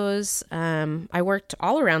shows. I worked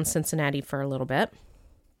all around Cincinnati for a little bit.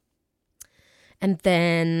 And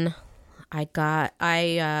then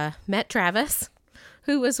I met Travis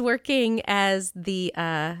who was working as the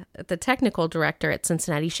technical director at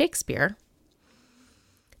Cincinnati Shakespeare.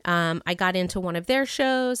 I got into one of their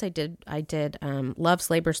shows. I did Love's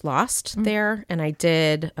Labor's Lost there, and I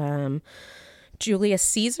did Julius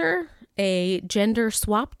Caesar, a gender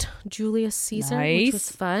swapped Julius Caesar, which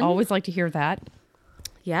was fun. Always like to hear that.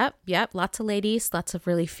 Yep. Lots of ladies, lots of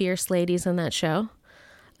really fierce ladies in that show.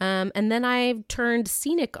 And then I turned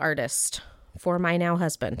scenic artist for my now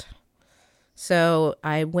husband. So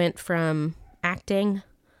I went from acting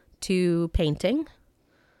to painting.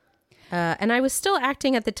 And I was still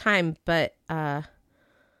acting at the time, but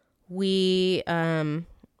we, after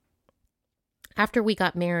we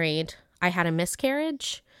got married, I had a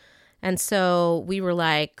miscarriage. And so we were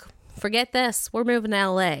like, forget this. We're moving to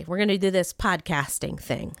LA. We're going to do this podcasting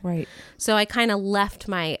thing. Right. So I kind of left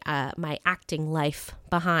my my acting life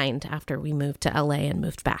behind after we moved to LA and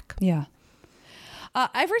moved back. Yeah.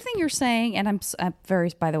 Everything you're saying, and I'm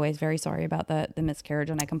very, by the way, very sorry about the miscarriage,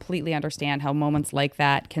 and I completely understand how moments like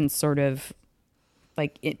that can sort of,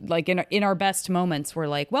 like in our best moments, we're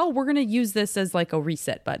like, well, we're gonna use this as like a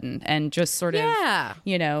reset button and just sort of,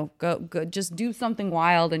 go just do something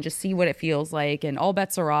wild and just see what it feels like, and all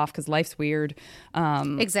bets are off because life's weird.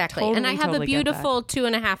 Exactly, totally, and I have totally a beautiful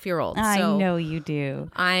 2.5-year-old. So I know you do.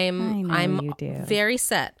 I'm you do. very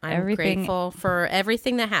set. I'm grateful for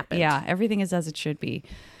everything that happened. Yeah, everything is as it should be.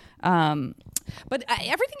 But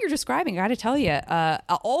everything you're describing, I got to tell you,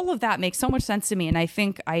 all of that makes so much sense to me, and I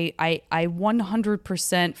think I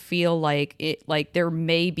 100% feel like it. Like there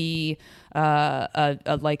may be a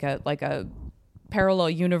parallel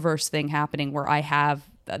universe thing happening where I have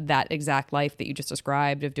that exact life that you just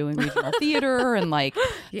described of doing regional theater, and like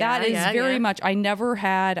that is very much. I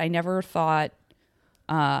never thought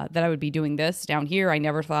that I would be doing this down here. I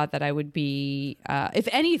never thought that I would be, if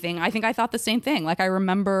anything, I think I thought the same thing. Like I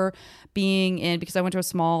remember being because I went to a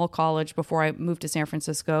small college before I moved to San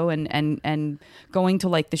Francisco, and going to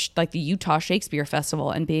like the Utah Shakespeare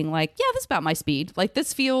Festival and being like, yeah, this is about my speed. Like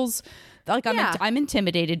this feels like I'm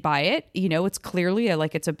intimidated by it. You know, it's clearly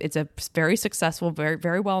it's a very successful, very,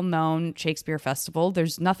 very well known Shakespeare festival.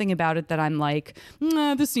 There's nothing about it that I'm like,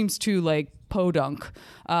 nah, this seems too like podunk.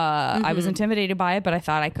 I was intimidated by it, but I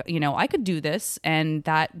thought I could do this, and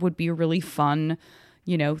that would be a really fun,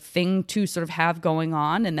 thing to sort of have going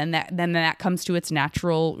on. And then that comes to its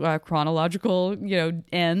natural chronological,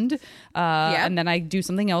 end. And then I do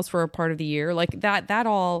something else for a part of the year. Like that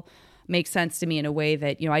all makes sense to me in a way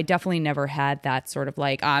that, I definitely never had that sort of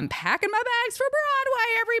like, I'm packing my bags for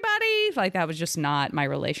Broadway, everybody. Like that was just not my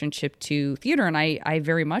relationship to theater. And I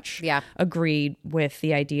very much agreed with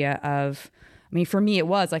the idea of, for me, it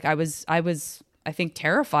was like I was, I think,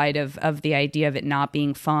 terrified of the idea of it not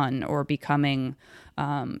being fun or becoming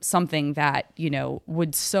something that,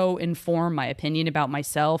 would so inform my opinion about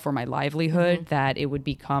myself or my livelihood that it would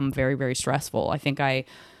become very, very stressful. I think I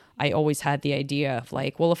always had the idea of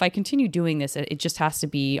like, well, if I continue doing this, it just has to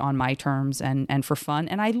be on my terms and for fun.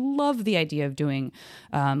 And I love the idea of doing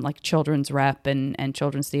like children's rep and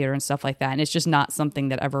children's theater and stuff like that. And it's just not something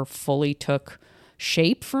that ever fully took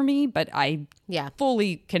shape for me, but I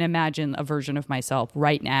fully can imagine a version of myself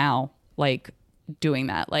right now, like doing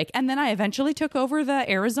that. Like, and then I eventually took over the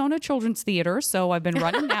Arizona Children's Theater, so I've been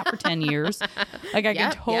running that for 10 years. Like I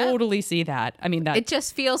can totally see that. That it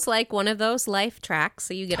just feels like one of those life tracks.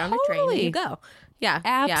 So you get on a train and you go. Yeah,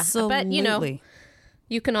 absolutely. Yeah. But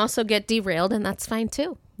you can also get derailed, and that's fine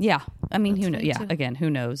too. Yeah, who knows? Yeah, again,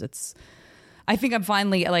 who knows? I think I'm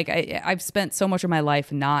finally like I've spent so much of my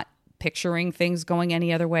life not picturing things going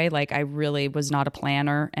any other way. Like I really was not a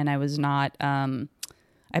planner, and I was not.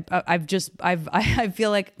 I feel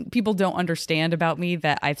like people don't understand about me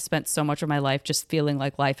that I've spent so much of my life just feeling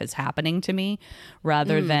like life is happening to me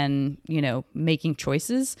rather than, making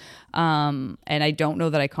choices. And I don't know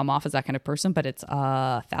that I come off as that kind of person, but it's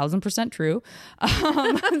 1,000% true.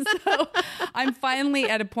 So I'm finally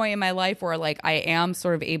at a point in my life where like I am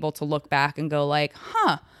sort of able to look back and go like,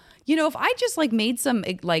 if I just like made some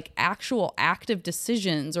like actual active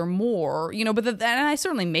decisions or more, and I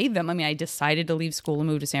certainly made them. I decided to leave school and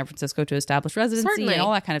move to San Francisco to establish residency and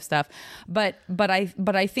all that kind of stuff. But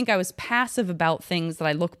I think I was passive about things that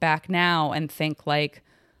I look back now and think like,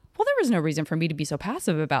 well, there was no reason for me to be so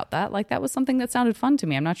passive about that. Like that was something that sounded fun to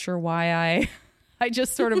me. I'm not sure why I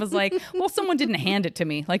just sort of was like, well, someone didn't hand it to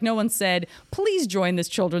me. Like no one said, please join this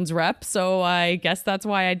children's rep. So I guess that's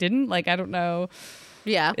why I didn't. Like, I don't know.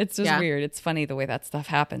 Yeah. It's just weird. It's funny the way that stuff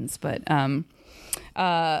happens. But and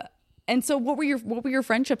so what were your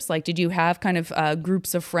friendships like? Did you have kind of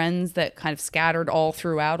groups of friends that kind of scattered all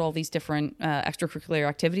throughout all these different extracurricular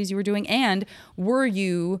activities you were doing? And were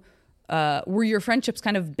you were your friendships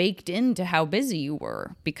kind of baked into how busy you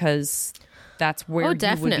were? Because that's where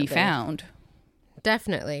you would be found.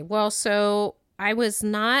 Definitely. Well, so I was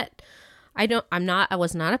not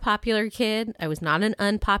a popular kid. I was not an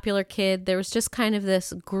unpopular kid. There was just kind of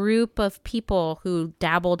this group of people who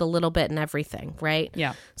dabbled a little bit in everything, right?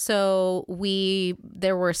 Yeah. So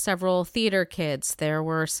there were several theater kids. There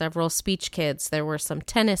were several speech kids. There were some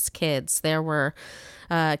tennis kids. There were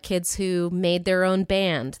kids who made their own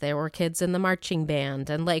band. There were kids in the marching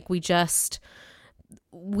band. And like,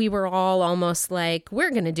 we were all almost like,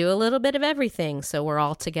 we're going to do a little bit of everything. So we're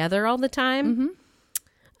all together all the time. Mm-hmm.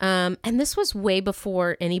 And this was way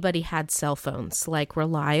before anybody had cell phones, like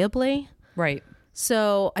reliably. Right.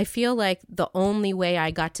 So I feel like the only way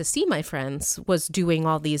I got to see my friends was doing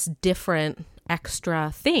all these different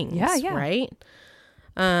extra things. Yeah. Right.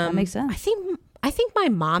 That makes sense. I think my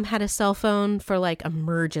mom had a cell phone for like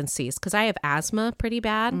emergencies because I have asthma pretty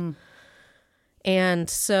bad. And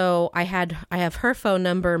so I have her phone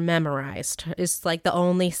number memorized. It's like the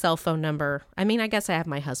only cell phone number. I mean, I guess I have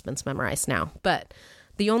my husband's memorized now, but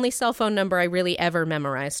the only cell phone number I really ever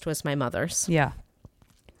memorized was my mother's. Yeah.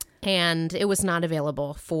 And it was not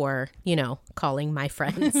available for, calling my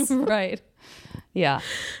friends. Right. Yeah.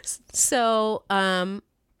 So,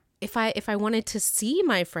 if I wanted to see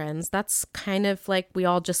my friends, that's kind of like we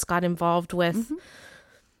all just got involved with.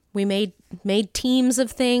 We made teams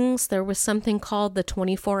of things. There was something called the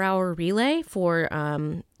 24-hour relay for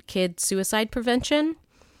kid suicide prevention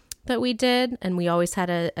that we did, and we always had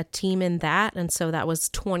a team in that, and so that was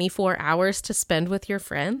 24 hours to spend with your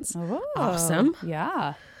friends. Oh, awesome.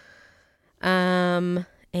 Yeah. And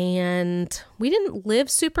we didn't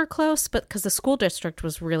live super close, but because the school district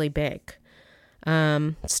was really big.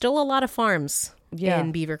 Still a lot of farms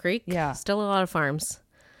in Beaver Creek. Yeah. Still a lot of farms.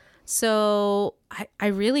 So I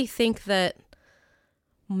really think that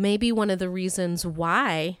maybe one of the reasons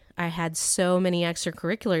why I had so many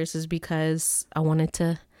extracurriculars is because I wanted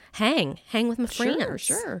to hang with my friends.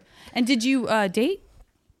 Sure. And did you date?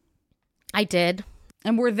 I did.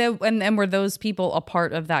 And were those people a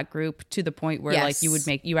part of that group to the point where Yes.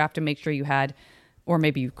 like you have to make sure you had, or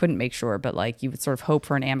maybe you couldn't make sure, but like you would sort of hope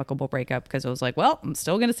for an amicable breakup because it was like, well, I'm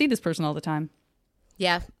still going to see this person all the time.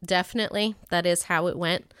 Yeah, definitely. That is how it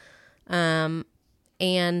went. And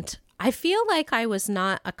I feel like I was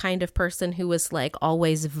not a kind of person who was like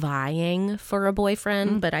always vying for a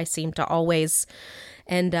boyfriend, but I seemed to always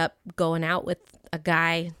end up going out with a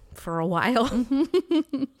guy for a while.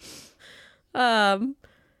 I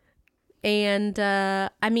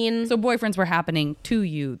mean, So boyfriends were happening to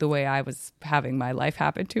you the way I was having my life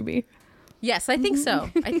happen to me. yes, I think so.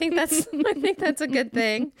 I think that's a good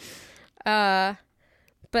thing. But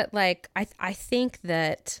like, I think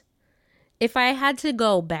that if I had to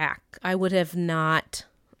go back, I would have not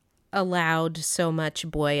allowed so much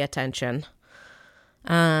boy attention.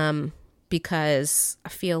 Because I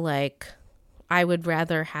feel like I would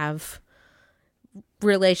rather have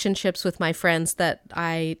relationships with my friends that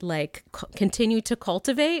I like continue to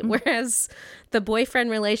cultivate, whereas the boyfriend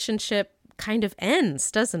relationship kind of ends,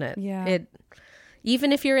 doesn't it? Yeah.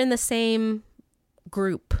 Even if you're in the same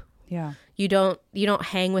group, Yeah. you don't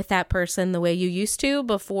hang with that person the way you used to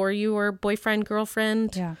before you were boyfriend,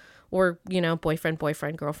 girlfriend, Yeah. or, boyfriend,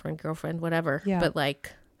 girlfriend, whatever. Yeah. But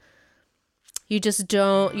like, you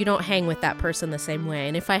don't hang with that person the same way.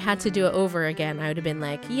 And if I had to do it over again, I would have been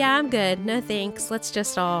like, yeah, I'm good. No, thanks. Let's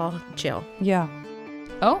just all chill. Yeah.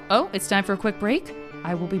 Oh, it's time for a quick break.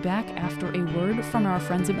 I will be back after a word from our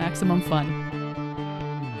friends at Maximum Fun.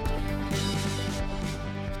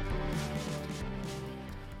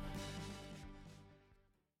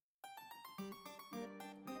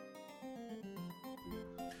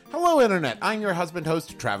 Hello, Internet. I'm your husband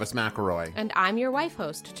host, Travis McElroy. And I'm your wife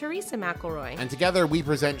host, Teresa McElroy. And together we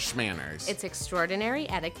present Schmanners. It's extraordinary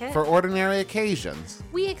etiquette. For ordinary occasions.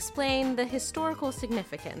 We explain the historical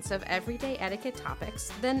significance of everyday etiquette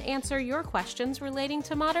topics, then answer your questions relating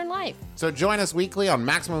to modern life. So join us weekly on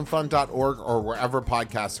MaximumFun.org or wherever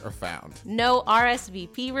podcasts are found. No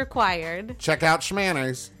RSVP required. Check out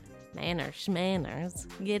Schmanners. Schmanners.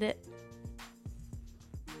 Get it?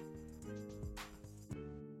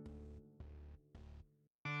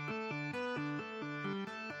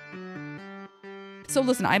 So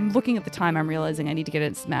listen, I'm looking at the time. I'm realizing I need to get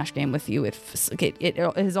a Smash game with you. It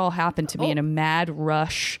has all happened to me in a mad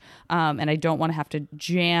rush, and I don't want to have to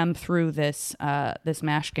jam through this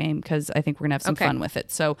Smash game because I think we're gonna have some fun with it.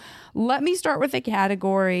 So let me start with a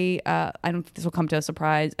category. I don't think this will come to a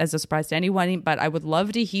surprise to anyone, but I would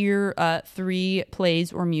love to hear 3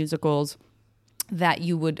 plays or musicals that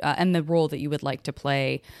you would, and the role that you would like to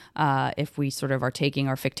play, if we sort of are taking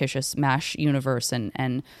our fictitious MASH universe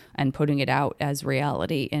and putting it out as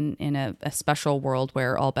reality in a special world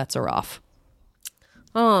where all bets are off.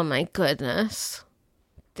 Oh my goodness.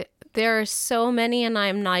 There are so many, and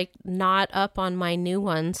I'm not up on my new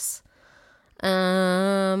ones.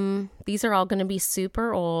 These are all going to be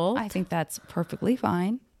super old. I think that's perfectly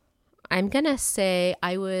fine. I'm going to say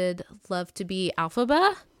I would love to be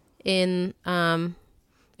Elphaba in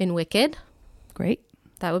Wicked. Great.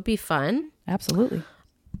 That would be fun. Absolutely.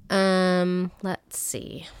 Let's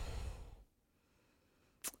see.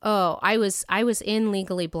 Oh, I was in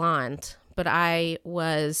Legally Blonde, but I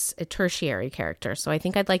was a tertiary character, so I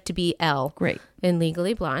think I'd like to be Elle. Great. In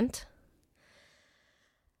Legally Blonde.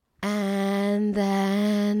 And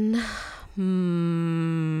then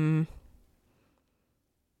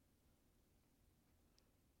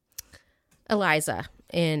Eliza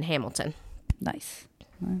in Hamilton. Nice.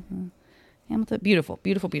 Hamilton. Beautiful,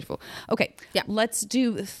 beautiful, beautiful. Okay. Yeah. Let's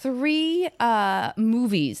do 3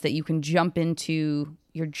 movies that you can jump into.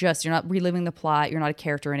 You're not reliving the plot. You're not a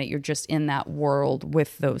character in it. You're just in that world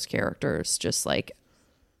with those characters, just like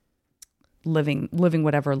living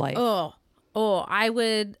whatever life. Oh, I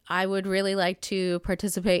would really like to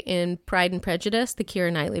participate in Pride and Prejudice, the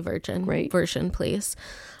Keira Knightley version, please.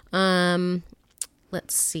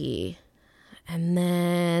 Let's see. And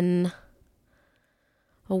then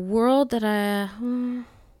a world that can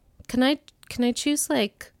I choose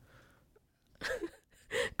like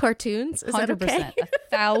cartoons? Is 100%, that okay?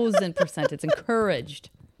 1,000%. It's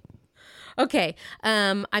encouraged. Okay.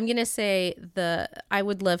 I'm gonna say I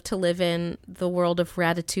would love to live in the world of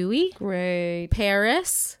Ratatouille. Great.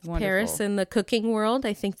 Paris. Wonderful. Paris in the cooking world.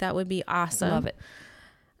 I think that would be awesome. Love it.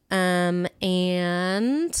 And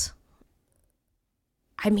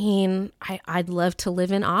I mean, I'd love to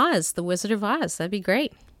live in Oz, the Wizard of Oz. That'd be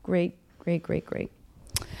great. Great. This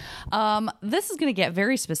is going to get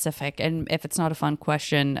very specific, and if it's not a fun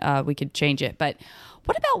question, we could change it. But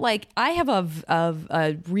what about, like, I have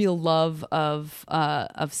a real love of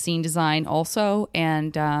scene design also,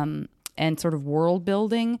 and sort of world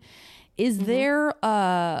building. Is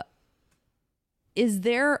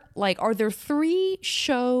there like, are there 3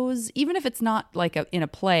 shows, even if it's not like in a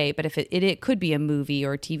play, but if it could be a movie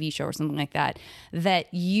or a TV show or something like that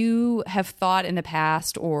you have thought in the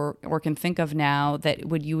past or can think of now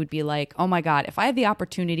that you would be like, oh my God, if I had the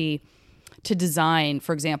opportunity to design,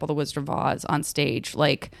 for example, The Wizard of Oz on stage,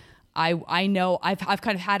 like I know I've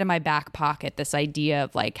kind of had in my back pocket this idea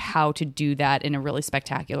of like how to do that in a really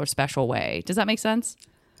spectacular, special way. Does that make sense?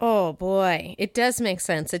 Oh boy, it does make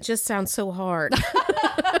sense. It just sounds so hard.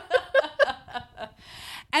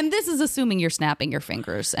 And this is assuming you're snapping your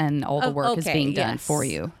fingers and all the work is being done for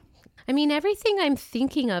you. I mean, everything I'm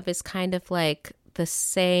thinking of is kind of like the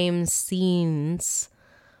same scenes.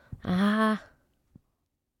 I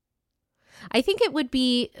think it would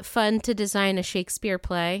be fun to design a Shakespeare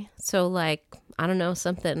play. So like, I don't know,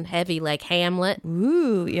 something heavy like Hamlet.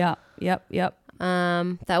 Ooh, yeah. Yep.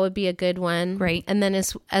 That would be a good one. Great. And then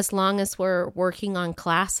as long as we're working on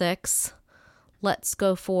classics, let's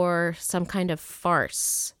go for some kind of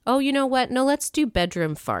farce. Oh, you know what? No, let's do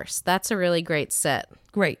bedroom farce. That's a really great set.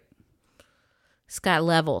 Great. It's got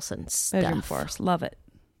levels and stuff. Bedroom farce. Love it.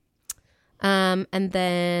 And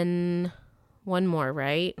then one more,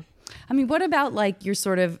 right? I mean, what about like you're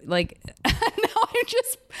sort of like now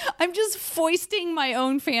I'm just foisting my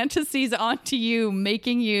own fantasies onto you,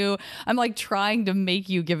 I'm like trying to make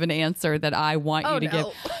you give an answer that I want you to give.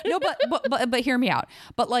 No, but hear me out.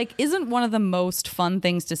 But like, isn't one of the most fun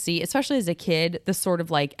things to see, especially as a kid, the sort of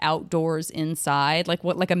like outdoors inside,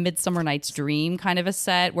 like a Midsummer Night's Dream kind of a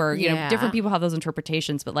set where, you know, different people have those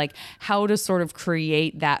interpretations, but like how to sort of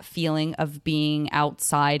create that feeling of being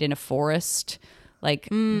outside in a forest. Like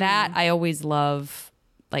that, I always love.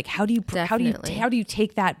 Like, how do you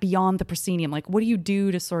take that beyond the proscenium? Like, what do you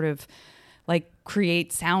do to sort of like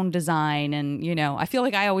create sound design? And, you know, I feel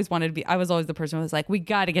like I was always the person who was like, we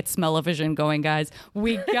got to get smell-o-vision going, guys.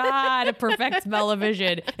 We got to perfect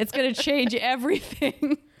smell-o-vision. It's going to change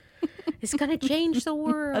everything. It's going to change the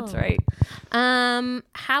world. That's right.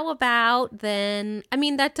 How about then? I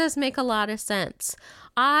mean, that does make a lot of sense.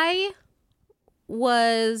 I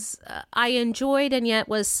enjoyed and yet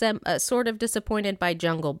was sort of disappointed by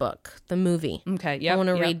Jungle Book, the movie. Okay, yeah. I want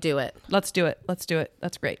to redo it. Let's do it. That's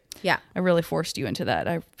great. Yeah. I really forced you into that.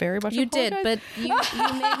 I very much apologize. You did, but you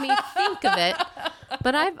made me think of it.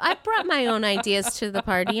 But I brought my own ideas to the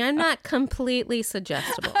party. I'm not completely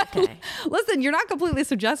suggestible, okay? Listen, you're not completely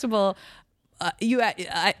suggestible.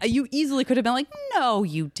 you easily could have been like, no,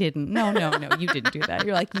 you didn't. No, you didn't do that.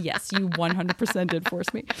 You're like, yes, you 100% did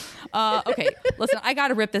force me. Okay, listen, I got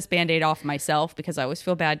to rip this Band-Aid off myself because I always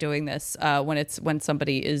feel bad doing this when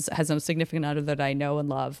somebody has a significant other that I know and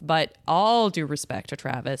love. But all due respect to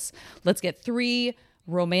Travis, let's get 3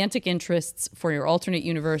 romantic interests for your alternate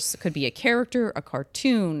universe. Could be a character, a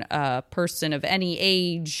cartoon, a person of any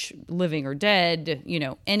age, living or dead.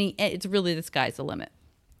 It's really, the sky's the limit.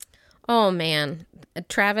 Oh man,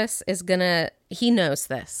 Travis is he knows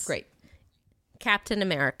this. Great. Captain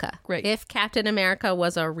America. Great. If Captain America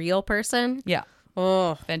was a real person. Yeah.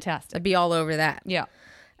 Oh, fantastic. I'd be all over that. Yeah.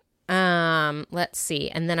 Let's see.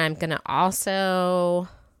 And then I'm going to also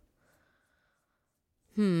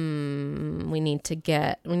we need to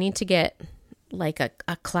get like a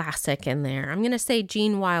classic in there. I'm going to say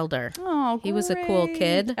Gene Wilder. Oh, he was a cool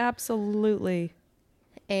kid. Absolutely.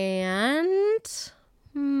 And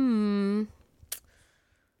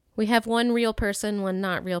we have one real person, one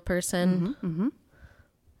not real person. Mm-hmm.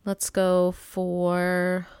 Let's go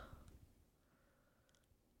for...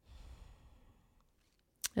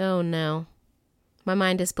 Oh, no. My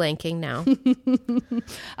mind is blanking now.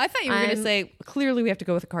 I thought you were going to say, clearly we have to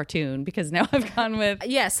go with a cartoon, because now I've gone with...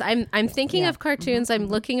 Yes, I'm thinking of cartoons. I'm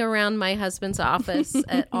looking around my husband's office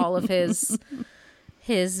at all of his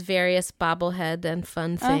various bobblehead and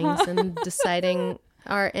fun things and deciding,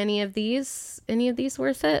 are any of these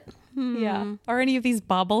worth it? Yeah. Are any of these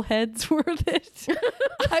bobbleheads worth it?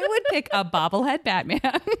 I would pick a bobblehead Batman.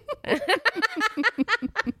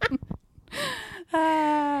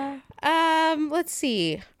 Let's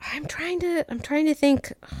see. I'm trying to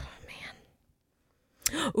think. Oh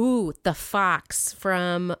man. Ooh, the fox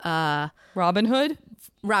from Robin Hood?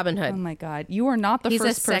 Robin Hood. Oh my God. You are not the He's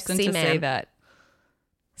first a person sexy to man. say that.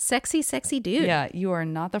 Sexy dude. Yeah, you are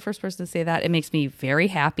not the first person to say that. It makes me very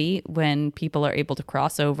happy when people are able to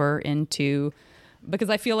cross over into, because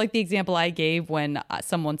I feel like the example I gave when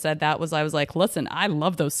someone said that was, I was like, listen, I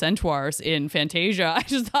love those centaurs in Fantasia. I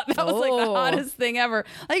just thought that was like the hottest thing ever.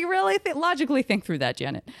 Like, really logically think through that,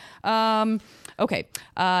 Janet. Okay.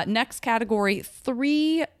 Next category,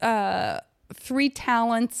 three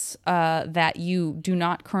talents that you've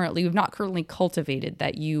not currently cultivated,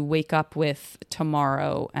 that you wake up with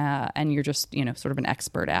tomorrow and you're just, sort of an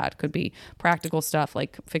expert at. Could be practical stuff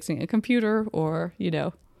like fixing a computer or,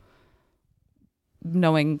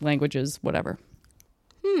 knowing languages, whatever.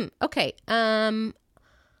 Okay. Let's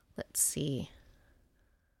see.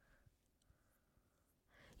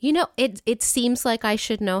 It seems like I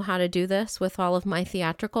should know how to do this with all of my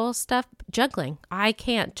theatrical stuff. Juggling. I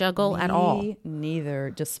can't juggle at all. Me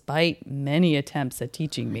neither, despite many attempts at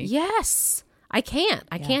teaching me. Yes. I can't.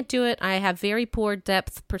 I can't do it. I have very poor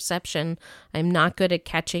depth perception. I'm not good at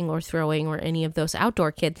catching or throwing or any of those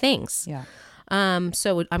outdoor kid things. Yeah.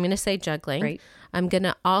 So I'm going to say juggling. Great. I'm going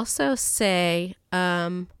to also say,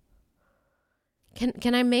 can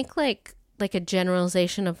I make like a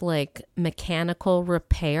generalization of like mechanical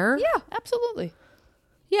repair? Yeah, absolutely.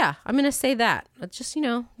 Yeah, I'm going to say that. It's just,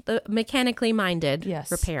 the mechanically minded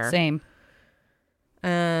repair. Same.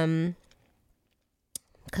 Because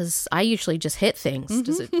I usually just hit things.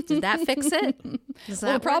 Did that fix it?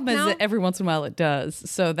 Well, the problem is that every once in a while it does.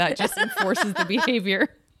 So that just enforces the behavior.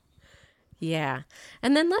 Yeah.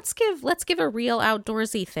 And then let's give a real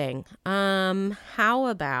outdoorsy thing. How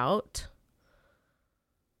about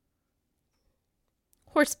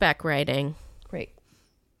horseback riding? Great.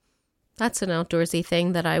 That's an outdoorsy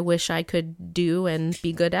thing that I wish I could do and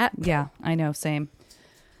be good at. Yeah, I know. Same.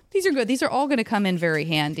 These are good. These are all going to come in very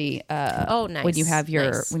handy. Nice. When you have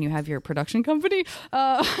your production company.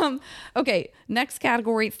 Okay. Next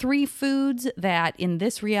category: 3 foods that in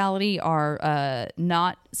this reality are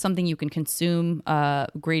not something you can consume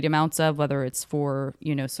great amounts of, whether it's for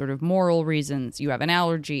sort of moral reasons. You have an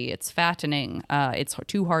allergy. It's fattening. It's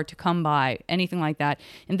too hard to come by. Anything like that.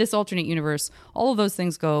 In this alternate universe, all of those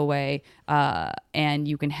things go away, and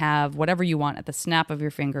you can have whatever you want at the snap of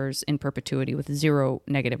your fingers in perpetuity with 0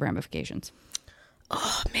 negative ramifications.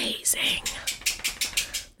 Oh, amazing.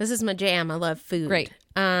 This is my jam. I love food. Great.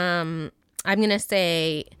 I'm going to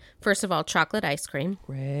say, first of all, chocolate ice cream.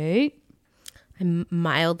 Great. I'm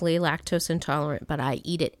mildly lactose intolerant, but I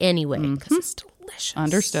eat it anyway because it's delicious.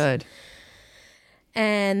 Understood.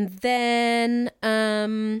 And then,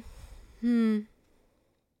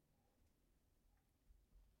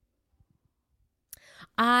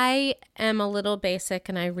 I am a little basic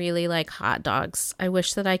and I really like hot dogs. I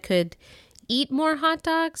wish that I could eat more hot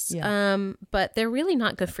dogs, but they're really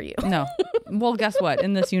not good for you. No. Well, guess what?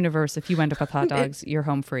 In this universe, if you end up with hot dogs, you're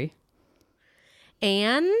home free.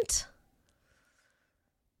 And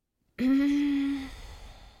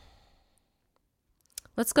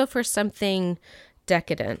Let's go for something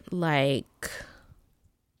decadent, like,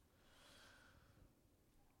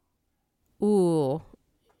 one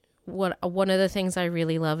of the things I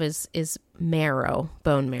really love is marrow,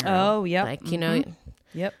 bone marrow. Oh, yep. Like, you know,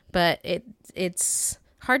 Yep. but it's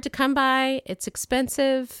hard to come by. It's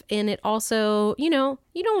expensive, and it also, you know,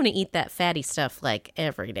 you don't want to eat that fatty stuff like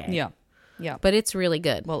every day. Yeah. Yeah. But it's really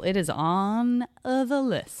good. Well, it is on the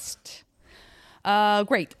list.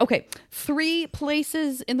 Great. Okay. 3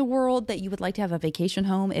 places in the world that you would like to have a vacation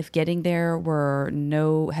home if getting there were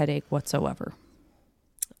no headache whatsoever.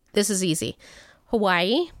 This is easy.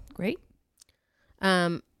 Hawaii, Great.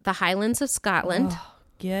 the Highlands of Scotland. Oh,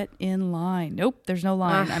 get in line. Nope, there's no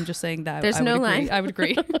line. I'm just saying that. There's no line. I would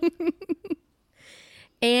agree.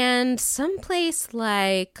 And someplace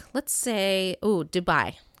like, let's say,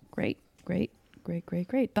 Dubai. Great.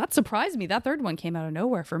 That surprised me. That third one came out of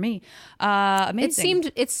nowhere for me.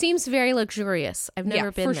 Amazing. It seems very luxurious. I've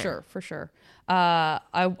never been there. For sure. I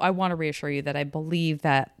want to reassure you that I believe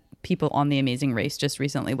that people on The Amazing Race just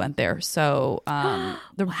recently went there. So the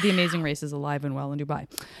Amazing Race is alive and well in Dubai.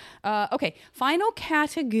 Okay, final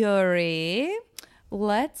category.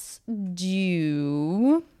 Let's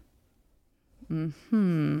do...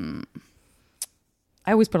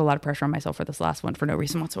 I always put a lot of pressure on myself for this last one for no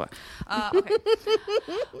reason whatsoever. Okay.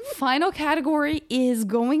 Final category is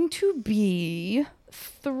going to be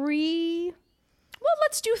 3... Well,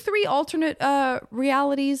 let's do 3 alternate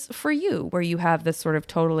realities for you where you have this sort of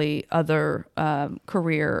totally other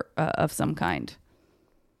career of some kind.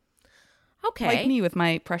 Okay. Like me with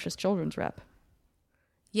my precious children's rep.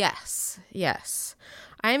 Yes.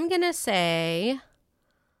 I'm going to say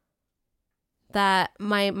that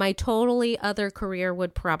my totally other career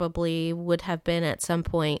would have been at some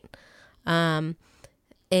point a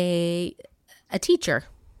teacher.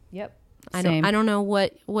 Yep. I don't know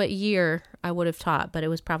what year I would have taught, but it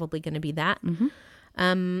was probably going to be that.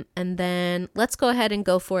 And then let's go ahead and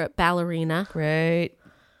go for it. Ballerina. Great.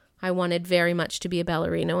 I wanted very much to be a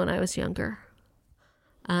ballerina when I was younger.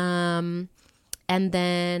 And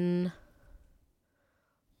then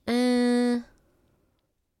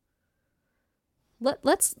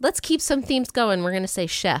let's keep some themes going. We're going to say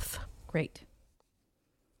chef. Great.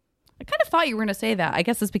 I kind of thought you were going to say that. I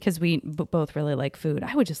guess it's because we both really like food.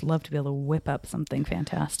 I would just love to be able to whip up something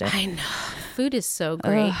fantastic. I know. Food is so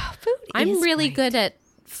great. I'm really good at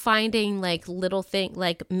finding like little things,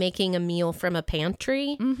 like making a meal from a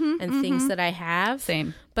pantry and things that I have.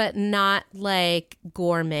 Same. But not like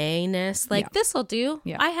gourmetness. Like this'll do.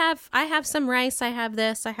 Yeah. I have some rice. I have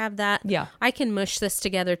this. I have that. Yeah. I can mush this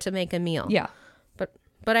together to make a meal. Yeah.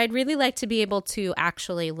 But I'd really like to be able to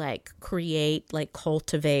actually like create, like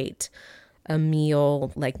cultivate a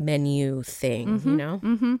meal, like menu thing, you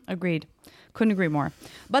know? Agreed. Couldn't agree more.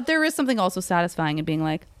 But there is something also satisfying in being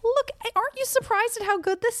like, look, aren't you surprised at how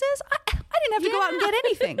good this is? I didn't have to go out and get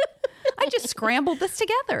anything. I just scrambled this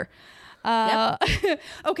together.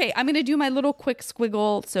 Okay, I'm going to do my little quick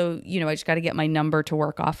squiggle. So, I just got to get my number to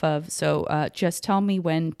work off of. So just tell me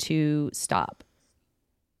when to stop.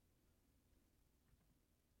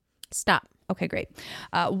 Stop. Okay, great.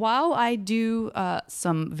 While I do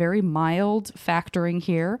some very mild factoring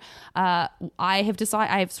here, I have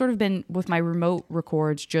sort of been with my remote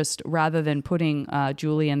records, just rather than putting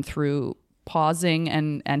Julian through pausing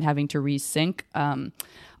and having to resync,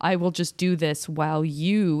 I will just do this while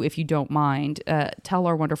you, if you don't mind, tell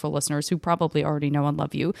our wonderful listeners who probably already know and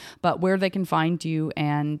love you, but where they can find you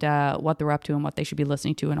and what they're up to and what they should be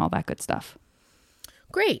listening to and all that good stuff.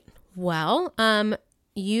 Great. Well,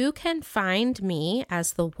 you can find me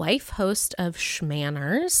as the wife host of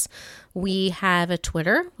Schmanners. We have a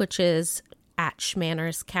Twitter, which is at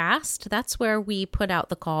SchmannersCast. That's where we put out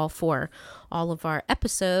the call for all of our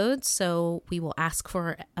episodes. So we will ask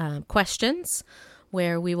for questions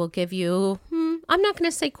where we will give you, I'm not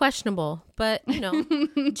going to say questionable, but,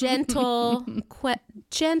 gentle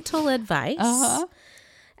advice. Uh-huh.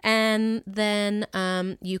 And then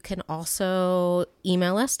you can also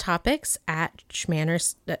email us topics at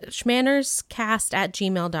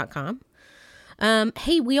schmannerscast@gmail.com.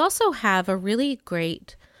 Hey, we also have a really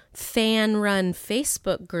great fan-run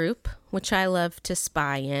Facebook group, which I love to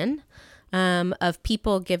spy in, of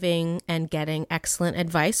people giving and getting excellent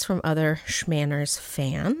advice from other Schmanners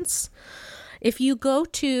fans. If you go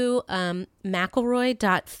to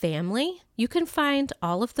McElroy.family, you can find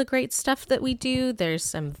all of the great stuff that we do. There's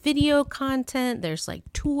some video content. There's like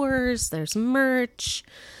tours. There's merch.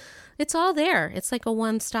 It's all there. It's like a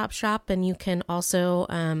one-stop shop. And you can also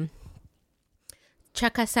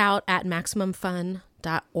check us out at MaximumFun.org.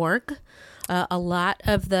 MaximumFun.org. A lot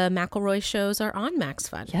of the McElroy shows are on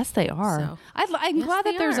MaxFun. Yes, they are. So, I'm glad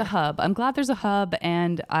that there's a hub. I'm glad there's a hub,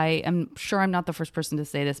 and I am sure I'm not the first person to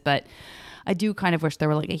say this, but I do kind of wish there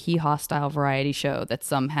were like a hee-haw style variety show that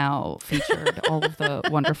somehow featured all of the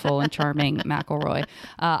wonderful and charming McElroy.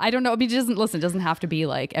 I don't know. I mean, it doesn't have to be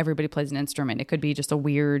like everybody plays an instrument. It could be just a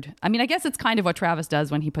weird, I mean, I guess it's kind of what Travis does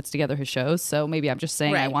when he puts together his shows. So maybe I'm just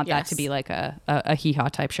saying I want that to be like a hee-haw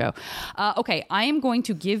type show. Okay, I am going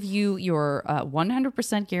to give you your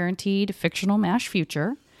 100% guaranteed fictional MASH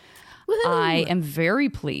future. Woo-hoo. I am very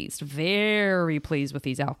pleased with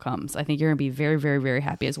these outcomes. I think you're going to be very, very, very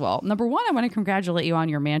happy as well. Number one, I want to congratulate you on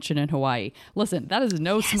your mansion in Hawaii. Listen, that is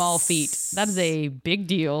no small feat. That is a big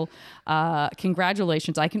deal.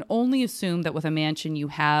 Congratulations. I can only assume that with a mansion, you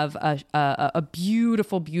have a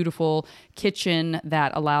beautiful, beautiful kitchen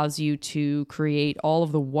that allows you to create all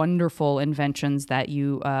of the wonderful inventions that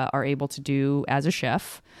you are able to do as a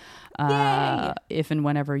chef. If and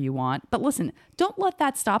whenever you want. But listen, don't let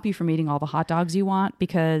that stop you from eating all the hot dogs you want,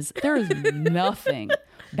 because there is nothing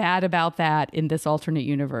bad about that in this alternate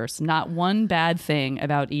universe. Not one bad thing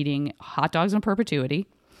about eating hot dogs in perpetuity.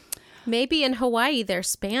 Maybe in Hawaii, they're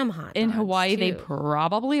Spam hot dogs. In Hawaii, too. They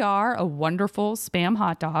probably are a wonderful Spam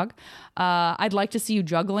hot dog. I'd like to see you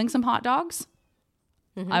juggling some hot dogs.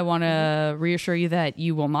 Mm-hmm. I want to reassure you that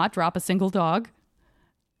you will not drop a single dog,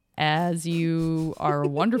 as you are a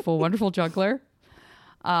wonderful, wonderful juggler.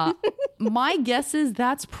 My guess is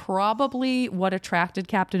that's probably what attracted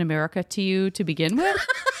Captain America to you to begin with.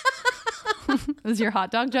 Was your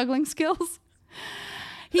hot dog juggling skills?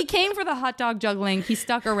 He came for the hot dog juggling. He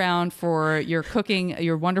stuck around for your cooking,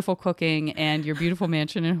 your wonderful cooking, and your beautiful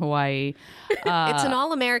mansion in Hawaii. It's an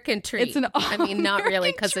all-American treat. It's an all-American I mean, not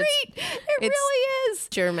really, because it really is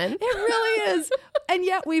German. It really is. And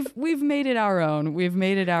yet we've made it our own. We've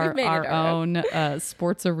made it our own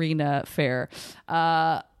sports arena fare.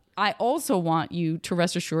 I also want you to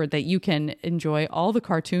rest assured that you can enjoy all the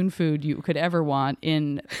cartoon food you could ever want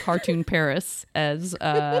in Cartoon Paris as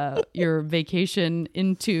your vacation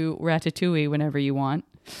into Ratatouille whenever you want.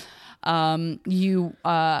 You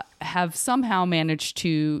have somehow managed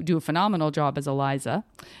to do a phenomenal job as Eliza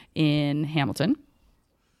in Hamilton.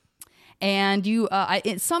 And you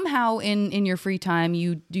somehow in your free time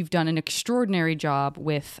you've done an extraordinary job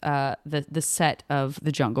with the set of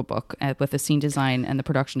the Jungle Book, with the scene design and the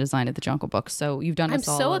production design of the Jungle Book. So you've done us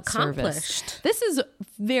all a service. This is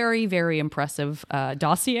very, very impressive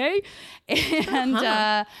dossier,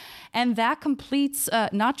 and and that completes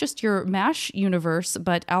not just your MASH universe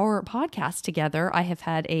but our podcast together. I have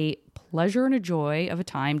had a pleasure and a joy of a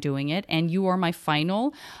time doing it, and you are my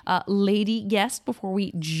final lady guest before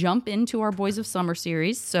we jump into our Boys of Summer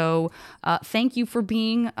series. So thank you for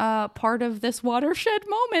being part of this watershed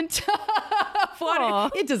moment.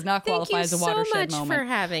 It does not qualify as a watershed moment. Thank you so much for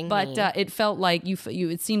having me. But it felt like you.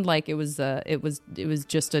 It seemed like it was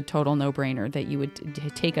just a total no-brainer that you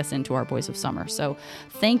would take us into our Boys of Summer. So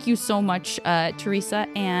thank you so much, Teresa,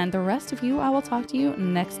 and the rest of you. I will talk to you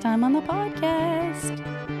next time on the podcast.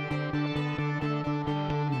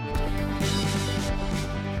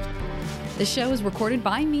 The show is recorded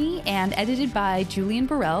by me and edited by Julian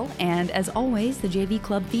Burrell. And as always, the JV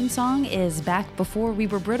Club theme song is Back Before We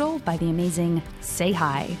Were Brittle by the amazing Say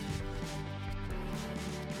Hi.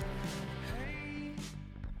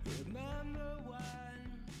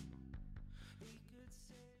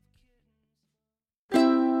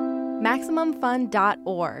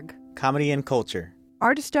 MaximumFun.org. Comedy and culture.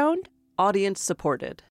 Artist owned. Audience supported.